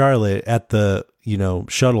and Charlotte at the,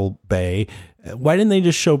 shuttle bay. Why didn't they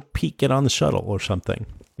just show Pete get on the shuttle or something?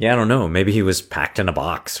 Yeah, I don't know. Maybe he was packed in a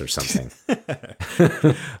box or something.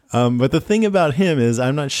 But the thing about him is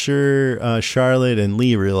I'm not sure Charlotte and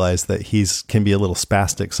Lee realize that can be a little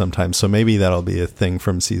spastic sometimes. So maybe that'll be a thing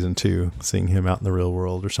from season 2, seeing him out in the real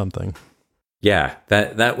world or something. Yeah,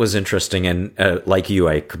 that was interesting. And like you,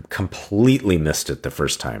 I completely missed it the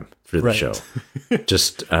first time through the show.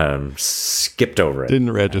 Just skipped over it.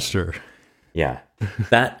 Didn't register. Yeah,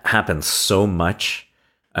 that happens so much.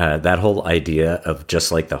 That whole idea of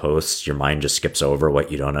just like the hosts, your mind just skips over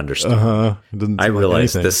what you don't understand. I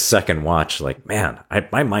realized this second watch, like, man,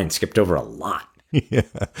 my mind skipped over a lot. Yeah.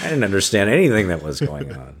 I didn't understand anything that was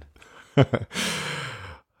going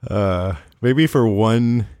on. Maybe for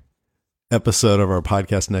one episode of our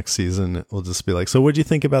podcast next season, we'll just be like, so what'd you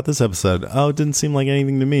think about this episode? Oh, it didn't seem like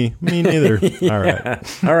anything to me. Me neither. Yeah. All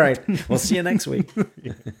right. All right. We'll see you next week.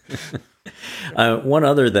 One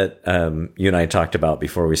other that you and I talked about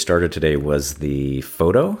before we started today was the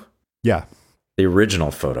photo. Yeah. The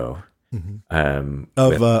original photo.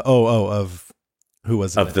 Of who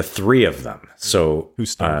was it? Of the three of them. So who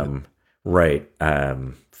started? Right.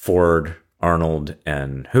 Ford, Arnold,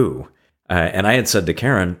 and who? And I had said to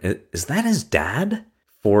Karen, is that his dad?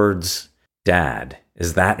 Ford's dad.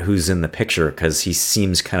 Is that who's in the picture? Because he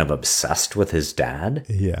seems kind of obsessed with his dad.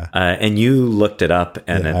 Yeah. And you looked it up,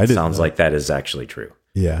 and it sounds like that is actually true.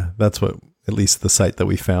 Yeah. That's what, at least the site that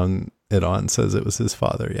we found it on says it was his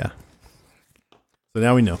father. Yeah. So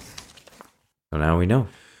now we know.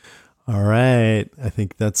 All right. I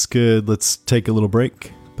think that's good. Let's take a little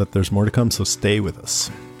break, but there's more to come, so stay with us.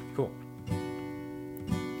 Cool.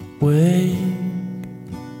 Wake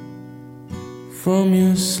from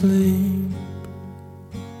your sleep,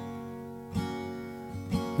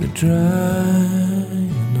 the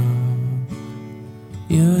drying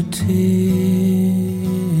of your tears.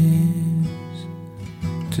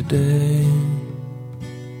 Today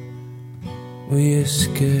we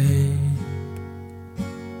escape.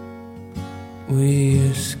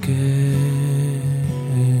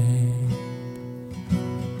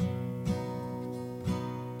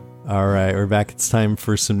 All right, we're back. It's time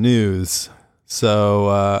for some news.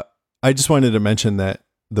 So I just wanted to mention that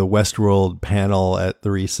the Westworld panel at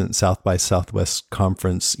the recent South by Southwest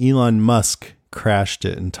conference, Elon Musk crashed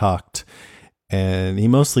it and talked. And he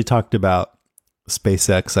mostly talked about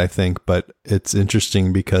SpaceX, I think, but it's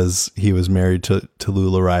interesting because he was married to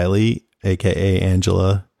Lula Riley, aka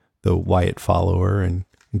Angela, the Wyatt follower and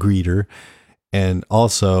greeter. And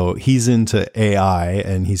also he's into AI,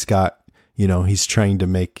 and he's got, he's trying to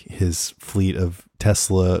make his fleet of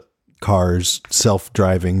Tesla cars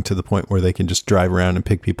self-driving to the point where they can just drive around and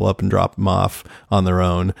pick people up and drop them off on their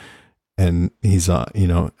own. And he's,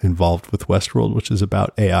 involved with Westworld, which is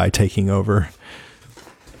about AI taking over.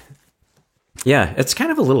 Yeah, it's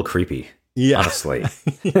kind of a little creepy. Yeah. Honestly.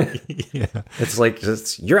 Yeah. It's like,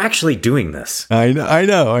 you're actually doing this. I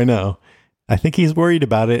know. I think he's worried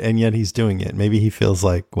about it, and yet he's doing it. Maybe he feels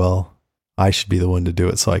like, well, I should be the one to do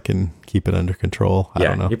it so I can keep it under control. I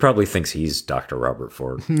don't know. He probably thinks he's Dr. Robert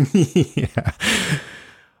Ford. Yeah.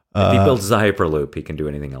 If he builds the Hyperloop, he can do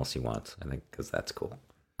anything else he wants, I think, because that's cool.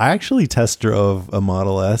 I actually test drove a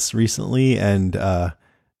Model S recently, and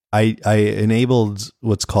I enabled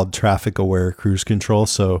what's called traffic aware cruise control.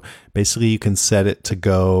 So basically you can set it to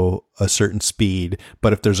go a certain speed,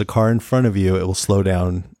 but if there's a car in front of you, it will slow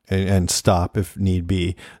down and stop if need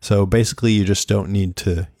be. So basically you just don't need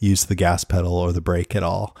to use the gas pedal or the brake at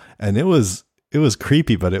all. And it was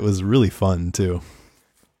creepy, but it was really fun too.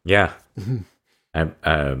 Yeah.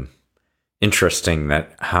 Interesting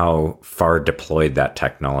that how far deployed that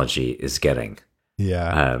technology is getting.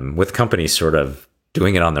 Yeah. With companies sort of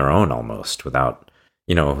doing it on their own almost without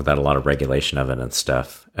a lot of regulation of it and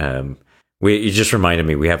stuff. You just reminded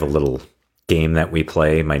me, we have a little game that we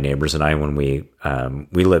play, my neighbors and I, when we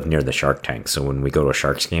live near the Shark Tank. So when we go to a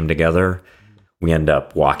Sharks game together, we end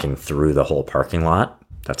up walking through the whole parking lot.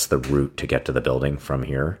 That's the route to get to the building from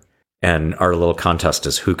here. And our little contest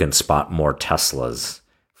is who can spot more Teslas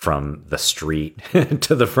from the street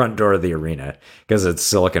to the front door of the arena, because it's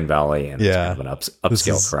Silicon Valley and it's kind of an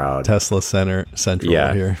upscale crowd. Tesla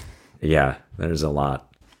Central here. Yeah, there's a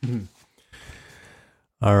lot.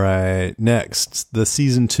 All right. Next, the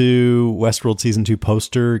Westworld season 2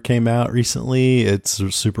 poster came out recently. It's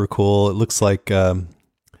super cool. It looks like kind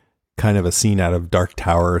of a scene out of Dark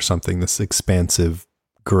Tower or something. This expansive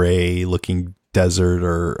gray looking desert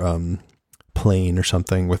or plain or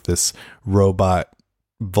something with this robot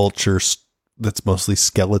vulture that's mostly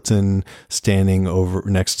skeleton standing over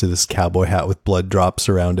next to this cowboy hat with blood drops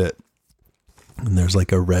around it. And there's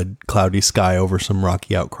like a red cloudy sky over some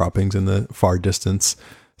rocky outcroppings in the far distance.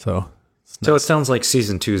 So it sounds like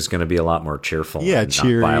season 2 is going to be a lot more cheerful. Yeah, and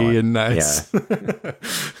cheery not violent. and nice.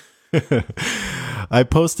 Yeah. I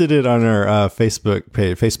posted it on our Facebook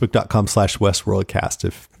page, facebook.com/WestworldCast,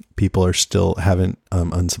 if people are still haven't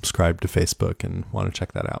unsubscribed to Facebook and want to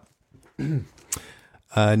check that out.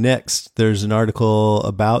 Next, there's an article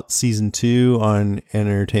about season 2 on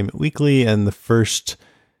Entertainment Weekly, and the first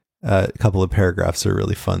couple of paragraphs are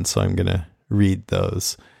really fun, so I'm going to read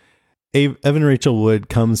those. Evan Rachel Wood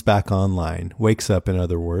comes back online, wakes up in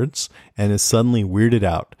other words, and is suddenly weirded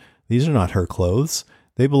out. These are not her clothes.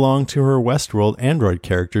 They belong to her Westworld android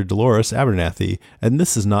character, Dolores Abernathy, and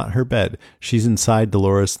this is not her bed. She's inside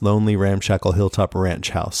Dolores' lonely ramshackle hilltop ranch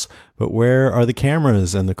house. But where are the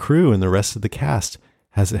cameras and the crew and the rest of the cast?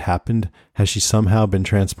 Has it happened? Has she somehow been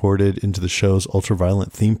transported into the show's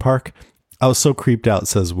ultraviolet theme park? I was so creeped out,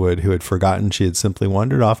 says Wood, who had forgotten she had simply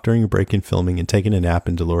wandered off during a break in filming and taken a nap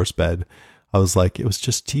in Dolores' bed. I was like, it was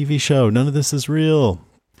just a TV show. None of this is real.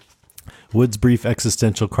 Wood's brief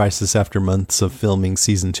existential crisis after months of filming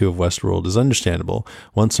season 2 of Westworld is understandable.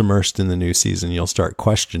 Once immersed in the new season, you'll start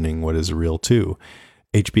questioning what is real too.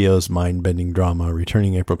 HBO's mind-bending drama,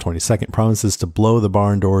 returning April 22nd, promises to blow the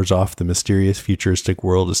barn doors off the mysterious futuristic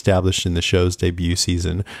world established in the show's debut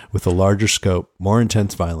season, with a larger scope, more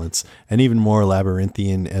intense violence, and even more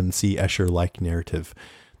labyrinthian MC Escher-like narrative.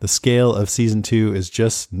 The scale of season 2 is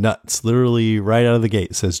just nuts, literally right out of the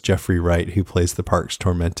gate, says Jeffrey Wright, who plays the park's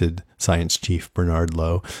tormented science chief, Bernard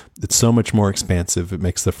Lowe. It's so much more expansive. It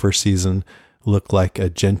makes the first season look like a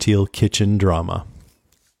genteel kitchen drama.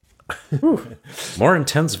 More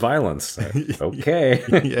intense violence. Okay.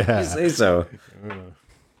 Yeah. You say so.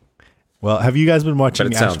 Well, have you guys been watching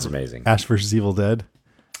But it sounds amazing. Ash vs. Evil Dead?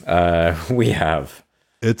 We have.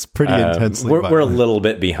 It's pretty intensely we're a little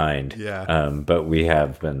bit behind. Yeah. But we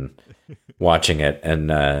have been watching it, and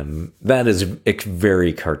that is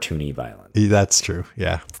very cartoony violent. That's true.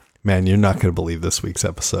 Yeah. Man, you're not going to believe this week's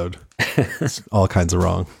episode. It's all kinds of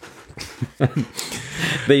wrong.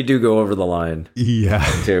 They do go over the line. Yeah.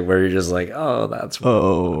 To where you're just like, oh, that's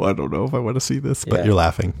wrong. I don't know if I want to see this, but you're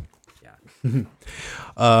laughing.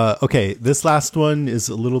 Yeah. Okay, this last one is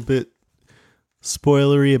a little bit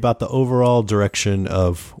spoilery about the overall direction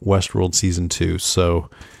of Westworld season 2. So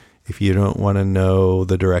if you don't want to know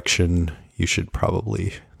the direction, you should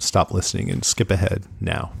probably stop listening and skip ahead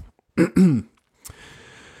now.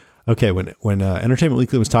 Okay, when Entertainment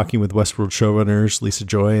Weekly was talking with Westworld showrunners Lisa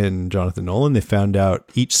Joy and Jonathan Nolan, they found out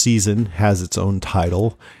each season has its own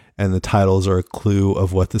title, and the titles are a clue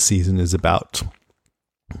of what the season is about.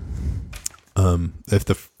 If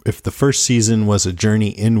the first season was a journey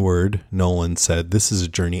inward, Nolan said, this is a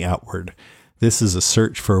journey outward. This is a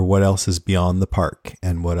search for what else is beyond the park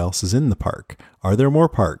and what else is in the park. Are there more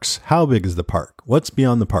parks? How big is the park? What's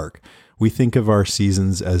beyond the park? We think of our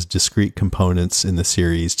seasons as discrete components in the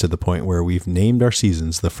series to the point where we've named our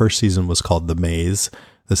seasons. The first season was called The Maze.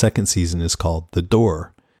 The second season is called The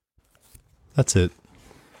Door. That's it.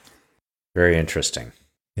 Very interesting.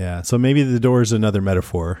 Yeah, so maybe the door is another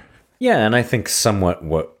metaphor. Yeah, and I think somewhat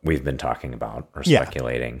what we've been talking about or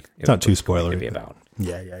speculating. It's not too spoilery. To be about.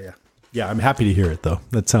 Yeah. Yeah, I'm happy to hear it, though.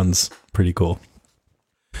 That sounds pretty cool.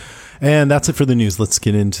 And that's it for the news. Let's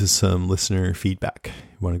get into some listener feedback.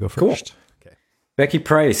 You want to go first? Cool. Okay. Becky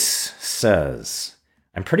Price says,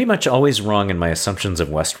 I'm pretty much always wrong in my assumptions of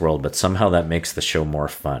Westworld, but somehow that makes the show more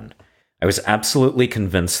fun. I was absolutely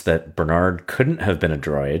convinced that Bernard couldn't have been a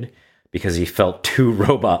droid because he felt too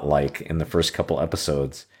robot-like in the first couple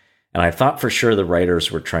episodes, and I thought for sure the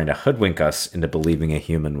writers were trying to hoodwink us into believing a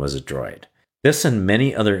human was a droid. This and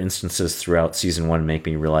many other instances throughout Season 1 make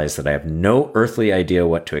me realize that I have no earthly idea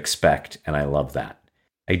what to expect, and I love that.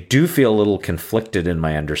 I do feel a little conflicted in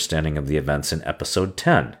my understanding of the events in Episode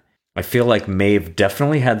 10. I feel like Maeve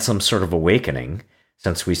definitely had some sort of awakening,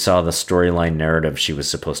 since we saw the storyline narrative she was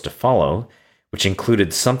supposed to follow, which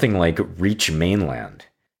included something like reach mainland.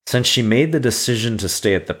 Since she made the decision to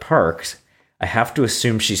stay at the parks, I have to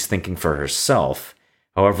assume she's thinking for herself.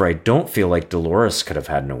 However, I don't feel like Dolores could have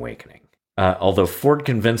had an awakening. Although Ford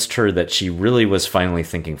convinced her that she really was finally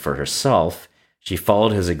thinking for herself, she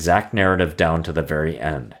followed his exact narrative down to the very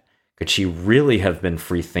end. Could she really have been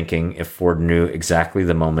free thinking if Ford knew exactly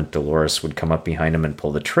the moment Dolores would come up behind him and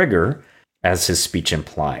pull the trigger, as his speech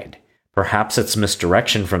implied? Perhaps it's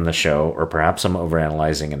misdirection from the show, or perhaps I'm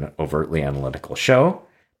overanalyzing an overtly analytical show,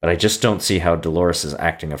 but I just don't see how Dolores is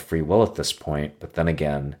acting of free will at this point. But then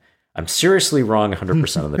again, I'm seriously wrong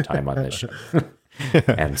 100% of the time on this show.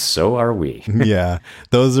 And so are we. Yeah.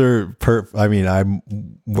 Those are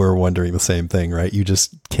we're wondering the same thing, right? You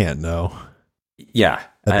just can't know. Yeah.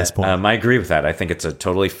 At this point. I agree with that. I think it's a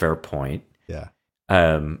totally fair point. Yeah.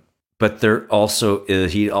 But there also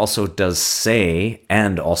is, he also does say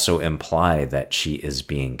and also imply that she is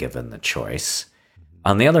being given the choice.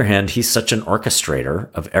 On the other hand, he's such an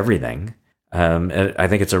orchestrator of everything. I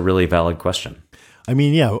think it's a really valid question. I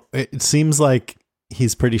mean, yeah, it seems like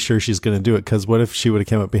he's pretty sure she's going to do it, because what if she would have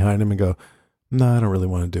come up behind him and go, no, I don't really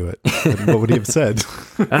want to do it. What would he have said?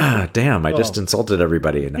 Damn, I just insulted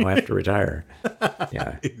everybody and now I have to retire.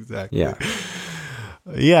 Yeah, exactly. Yeah.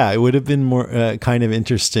 Yeah, it would have been more kind of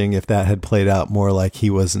interesting if that had played out more like he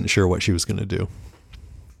wasn't sure what she was going to do.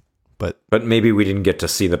 But maybe we didn't get to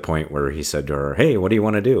see the point where he said to her, hey, what do you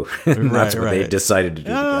want to do? And that's what they decided to do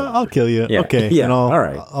together. I'll kill you. Yeah. Okay. Yeah. And All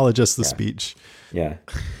right. I'll adjust the speech. Yeah.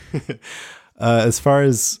 As far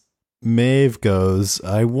as Maeve goes,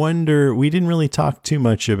 I wonder, we didn't really talk too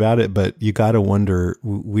much about it, but you got to wonder,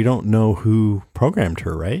 we don't know who programmed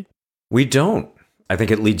her, right? We don't. I think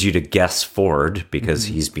it leads you to guess Ford because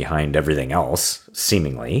he's behind everything else,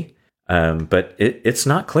 seemingly. But it's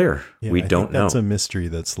not clear. Yeah, we don't know. That's a mystery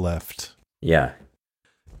that's left. Yeah.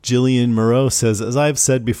 Jillian Moreau says, as I've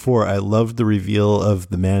said before, I loved the reveal of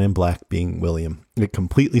the man in black being William. It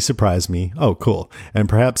completely surprised me. Oh, cool. And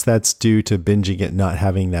perhaps that's due to binging it, not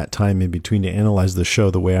having that time in between to analyze the show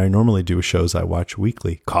the way I normally do with shows I watch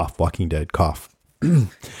weekly. Cough, Walking Dead, cough.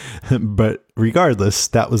 But regardless,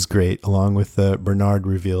 that was great, along with the Bernard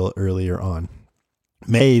reveal earlier on.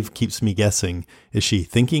 Maeve keeps me guessing. Is she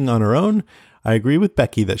thinking on her own? I agree with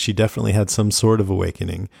Becky that she definitely had some sort of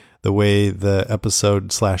awakening. The way the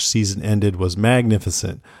episode/season ended was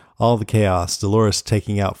magnificent. All the chaos, Dolores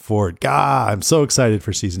taking out Ford. God, I'm so excited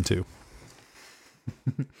for season 2.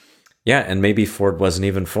 Yeah, and maybe Ford wasn't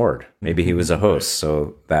even Ford. Maybe he was a host,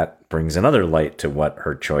 so that brings another light to what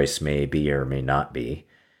her choice may be or may not be.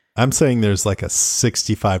 I'm saying there's like a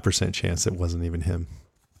 65% chance it wasn't even him.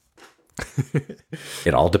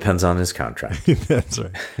 It all depends on his contract. That's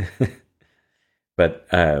right. But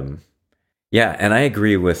yeah, and I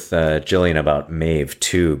agree with Jillian about Maeve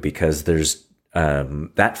too, because there's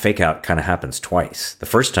that fake out kind of happens twice. The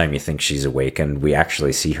first time you think she's awakened, we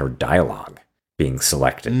actually see her dialogue being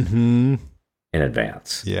selected in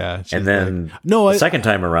advance. Yeah. And then the second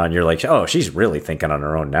time around, you're like, oh, she's really thinking on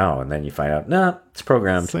her own now. And then you find out, nah, it's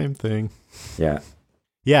programmed. Same thing. Yeah.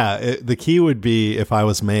 Yeah. The key would be, if I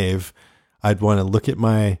was Maeve, I'd want to look at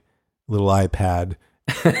my little iPad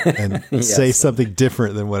and Yes. say something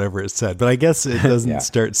different than whatever it said. But I guess it doesn't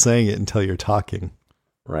start saying it until you're talking.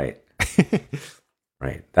 Right.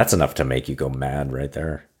 Right. That's enough to make you go mad right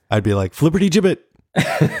there. I'd be like, Flibberty Gibbet.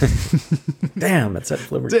 Damn, it said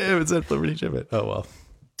Flibberty. Damn, it said Flibberty Gibbet. Oh, well.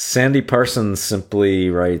 Sandy Parsons simply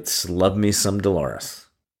writes, love me some Dolores.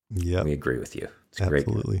 Yeah. We agree with you. It's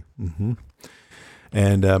absolutely. Great.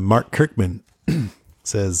 And Mark Kirkman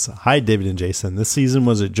says, hi, David and Jason. This season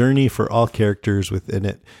was a journey for all characters within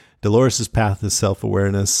it. Dolores' path is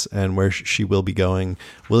self-awareness and where she will be going.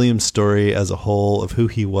 William's story as a whole of who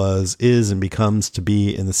he was, is, and becomes to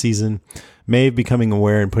be in the season. Maeve becoming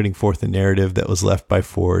aware and putting forth a narrative that was left by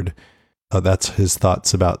Ford. That's his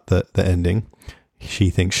thoughts about the ending.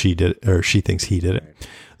 She thinks she did it, or she thinks he did it.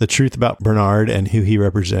 The truth about Bernard and who he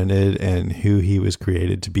represented and who he was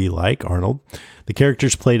created to be like, Arnold. The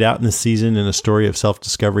characters played out in the season in a story of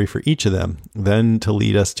self-discovery for each of them, then to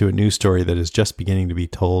lead us to a new story that is just beginning to be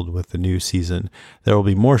told with the new season. There will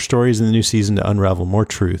be more stories in the new season to unravel more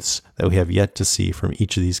truths that we have yet to see from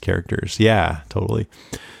each of these characters. Yeah, totally.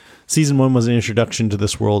 Season 1 was an introduction to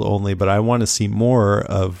this world only, but I want to see more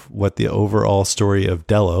of what the overall story of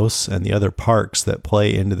Delos and the other parks that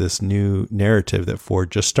play into this new narrative that Ford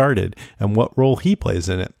just started and what role he plays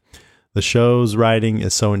in it. The show's writing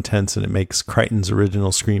is so intense and it makes Crichton's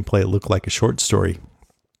original screenplay look like a short story.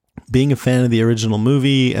 Being a fan of the original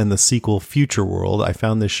movie and the sequel Future World, I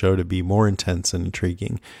found this show to be more intense and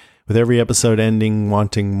intriguing. With every episode ending,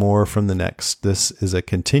 wanting more from the next. This is a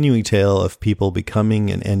continuing tale of people becoming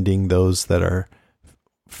and ending those that are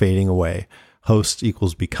fading away. Host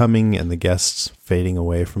equals becoming and the guests fading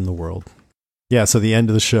away from the world. Yeah, so the end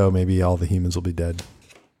of the show, maybe all the humans will be dead.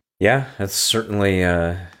 Yeah, that's certainly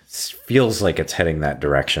feels like it's heading that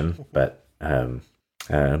direction, but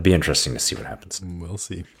it'll be interesting to see what happens. We'll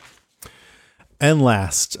see. And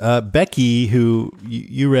last, Becky, who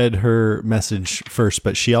you read her message first,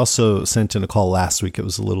 but she also sent in a call last week. It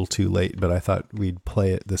was a little too late, but I thought we'd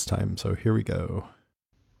play it this time. So here we go.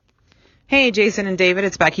 Hey, Jason and David,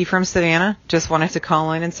 it's Becky from Savannah. Just wanted to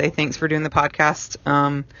call in and say thanks for doing the podcast.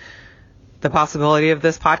 The possibility of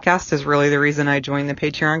this podcast is really the reason I joined the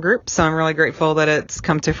Patreon group, so I'm really grateful that it's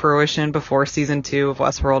come to fruition before season 2 of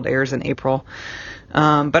Westworld airs in April.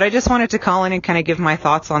 But I just wanted to call in and kind of give my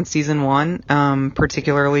thoughts on season 1,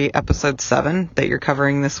 particularly episode 7 that you're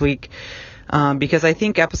covering this week. Because I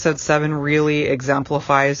think episode 7 really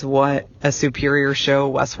exemplifies what a superior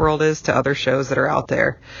show Westworld is to other shows that are out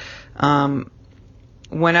there.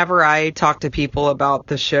 Whenever I talk to people about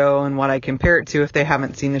the show and what I compare it to if they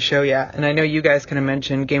haven't seen the show yet, and I know you guys kind of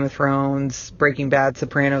mentioned Game of Thrones, Breaking Bad,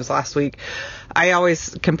 Sopranos last week, I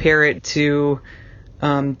always compare it to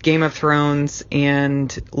Game of Thrones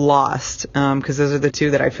and Lost, because those are the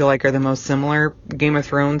two that I feel like are the most similar. Game of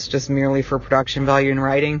Thrones just merely for production value and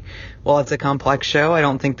writing. While it's a complex show, I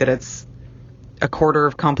don't think that it's a quarter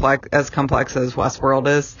of as complex as Westworld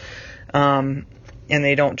is. And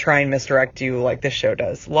they don't try and misdirect you like this show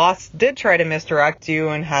does. Lost did try to misdirect you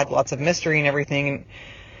and had lots of mystery and everything. And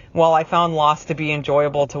while I found Lost to be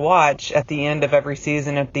enjoyable to watch at the end of every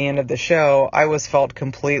season, at the end of the show, I felt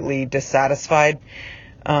completely dissatisfied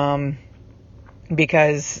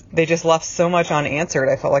because they just left so much unanswered.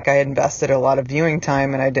 I felt like I had invested a lot of viewing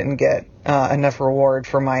time and I didn't get enough reward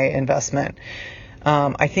for my investment.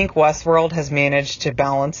 I think Westworld has managed to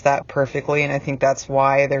balance that perfectly, and I think that's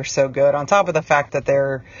why they're so good. On top of the fact that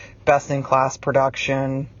they're best-in-class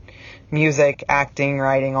production, music, acting,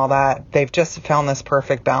 writing, all that, they've just found this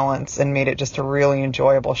perfect balance and made it just a really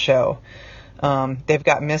enjoyable show. They've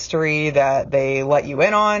got mystery that they let you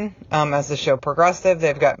in on as the show progresses.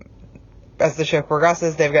 They've got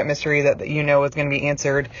mystery that you know is going to be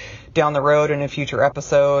answered down the road in a future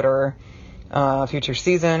episode or future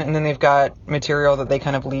season, and then they've got material that they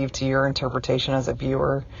kind of leave to your interpretation as a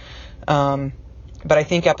viewer. But I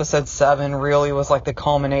think episode 7 really was like the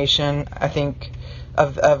culmination, I think,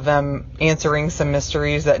 of them answering some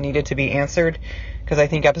mysteries that needed to be answered, because I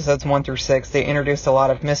think episodes 1 through 6, they introduced a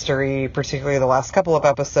lot of mystery, particularly the last couple of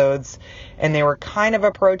episodes, and they were kind of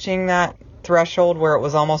approaching that threshold where it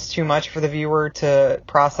was almost too much for the viewer to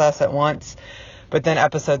process at once. But then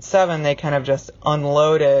episode 7, they kind of just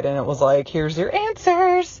unloaded, and it was like, here's your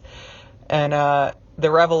answers. And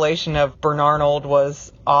the revelation of Bernarnold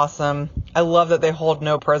was awesome. I love that they hold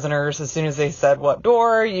no prisoners. As soon as they said what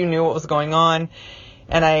door, you knew what was going on.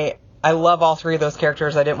 And I love all 3 of those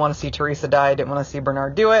characters. I didn't want to see Teresa die. I didn't want to see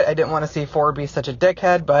Bernard do it. I didn't want to see Ford be such a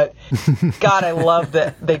dickhead. But God, I love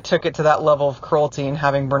that they took it to that level of cruelty and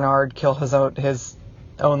having Bernard kill his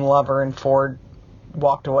own lover and Ford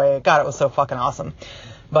walked away. God, it was so fucking awesome.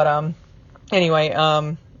 But anyway,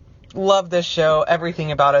 love this show.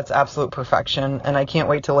 Everything about it's absolute perfection, and I can't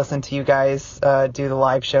wait to listen to you guys do the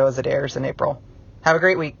live show as it airs in April. Have a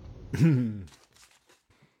great week.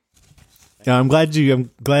 Yeah, I'm glad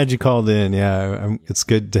you called in. Yeah, it's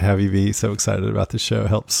good to have you be so excited about the show. It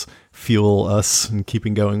helps fuel us and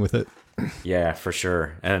keeping going with it. Yeah, for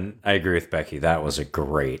sure. And I agree with Becky. That was a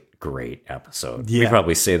great episode. Yeah. We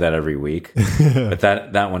probably say that every week, but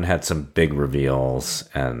that one had some big reveals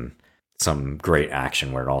and some great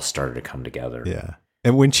action where it all started to come together. Yeah.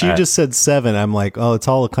 And when she just said 7, I'm like, oh, it's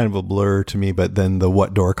all kind of a blur to me. But then the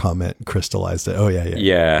what door comment crystallized it. Oh, yeah.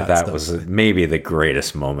 Yeah, that was maybe the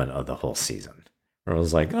greatest moment of the whole season. Where I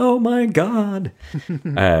was like, oh my God.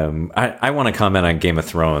 I want to comment on Game of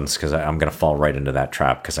Thrones because I'm going to fall right into that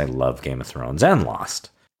trap because I love Game of Thrones and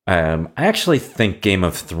Lost. I actually think Game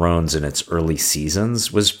of Thrones in its early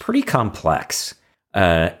seasons was pretty complex.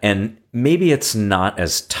 And maybe it's not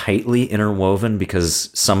as tightly interwoven because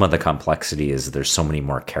some of the complexity is there's so many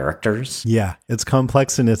more characters. Yeah, it's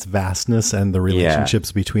complex in its vastness and the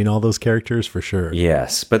relationships between all those characters for sure.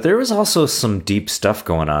 Yes, but there was also some deep stuff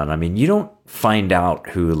going on. I mean, you don't find out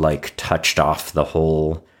who like touched off the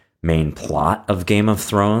whole main plot of Game of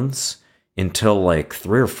Thrones until like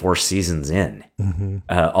 3 or 4 seasons in. Mm-hmm.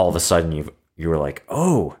 All of a sudden you were like,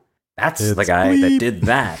 oh, that's the guy that did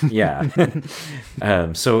that. Yeah.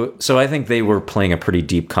 So I think they were playing a pretty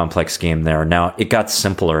deep, complex game there. Now, it got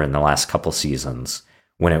simpler in the last couple seasons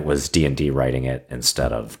when it was D&D writing it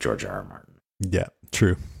instead of George R.R. Martin. Yeah,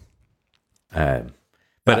 true.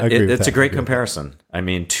 But it's a great comparison. I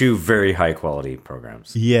mean, 2 very high-quality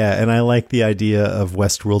programs. Yeah, and I like the idea of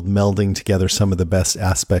Westworld melding together some of the best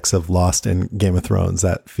aspects of Lost and Game of Thrones.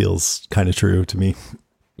 That feels kind of true to me.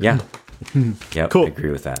 Yeah. Yep, cool. I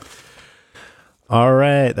agree with that. All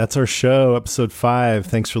right, that's our show, episode 5.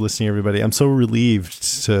 Thanks for listening, everybody. I'm so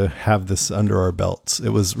relieved to have this under our belts. It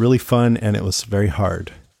was really fun, and it was very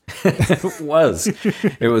hard. It was.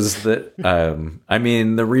 It was the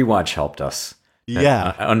rewatch helped us.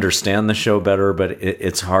 Yeah. I understand the show better, but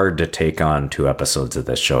it's hard to take on 2 episodes of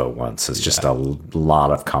this show at once. It's just a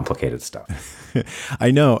lot of complicated stuff.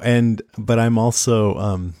 I know, but I'm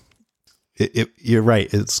also, you're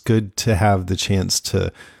right. It's good to have the chance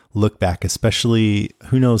to look back, especially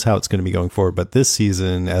who knows how it's going to be going forward. But this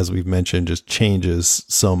season, as we've mentioned, just changes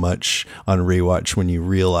so much on rewatch when you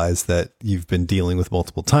realize that you've been dealing with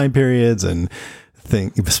multiple time periods and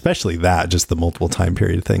especially that, just the multiple time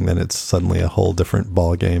period thing, then it's suddenly a whole different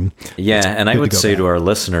ball game. Yeah. And I would say to our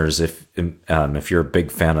listeners, if you're a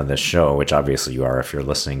big fan of this show, which obviously you are, if you're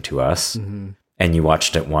listening to us and you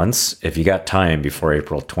watched it once, if you got time before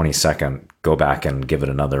April 22nd, go back and give it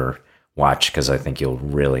another watch, because I think you'll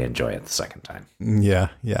really enjoy it the second time. Yeah.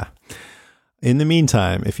 In the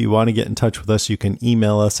meantime, if you want to get in touch with us, you can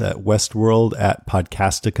email us at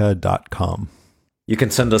westworld@podcastica.com. You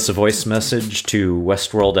can send us a voice message to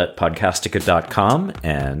westworld@podcastica.com,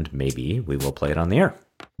 and maybe we will play it on the air.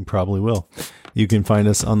 You probably will. You can find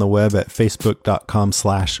us on the web at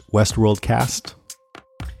facebook.com/westworldcast.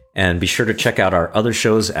 And be sure to check out our other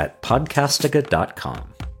shows at podcastica.com.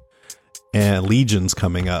 And Legion's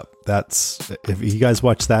coming up. Have you guys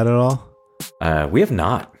watched that at all? We have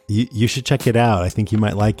not. You should check it out. I think you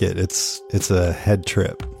might like it. It's a head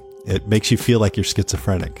trip. It makes you feel like you're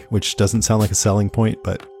schizophrenic, which doesn't sound like a selling point,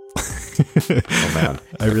 but oh man,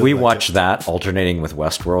 if we watch that alternating with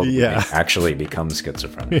Westworld, we may actually become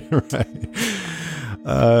schizophrenic.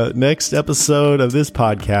 Right. Next episode of this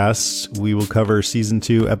podcast, we will cover season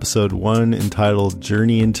 2, episode 1, entitled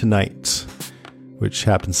 "Journey into Night," which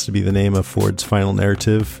happens to be the name of Ford's final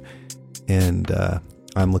narrative. And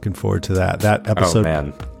I'm looking forward to that. That episode. Oh,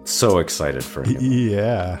 man. So excited for you.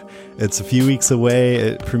 Yeah. It's a few weeks away.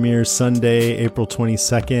 It premieres Sunday, April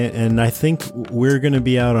 22nd. And I think we're going to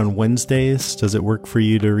be out on Wednesdays. Does it work for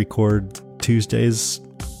you to record Tuesdays?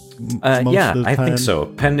 I think so.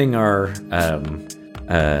 Pending our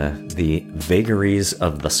the vagaries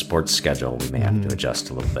of the sports schedule, we may have to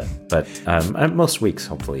adjust a little bit. But most weeks,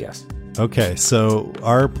 hopefully, yes. Okay, so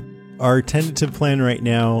our tentative plan right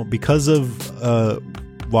now, because of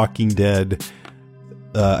Walking Dead,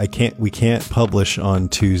 we can't publish on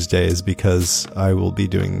Tuesdays because I will be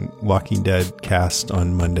doing Walking Dead cast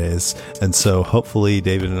on Mondays, and so hopefully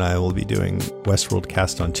David and I will be doing Westworld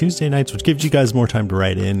cast on Tuesday nights, which gives you guys more time to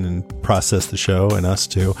write in and process the show, and us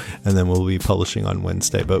too, and then we'll be publishing on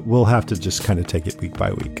Wednesday, but we'll have to just kind of take it week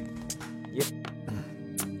by week. Yep.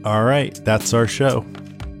 All right, that's our show.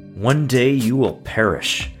 One day you will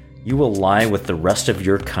perish. You will lie with the rest of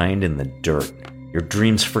your kind in the dirt, your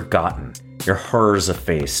dreams forgotten, your horrors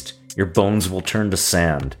effaced, your bones will turn to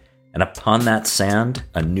sand, and upon that sand,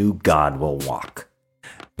 a new god will walk.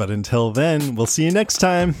 But until then, we'll see you next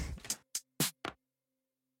time.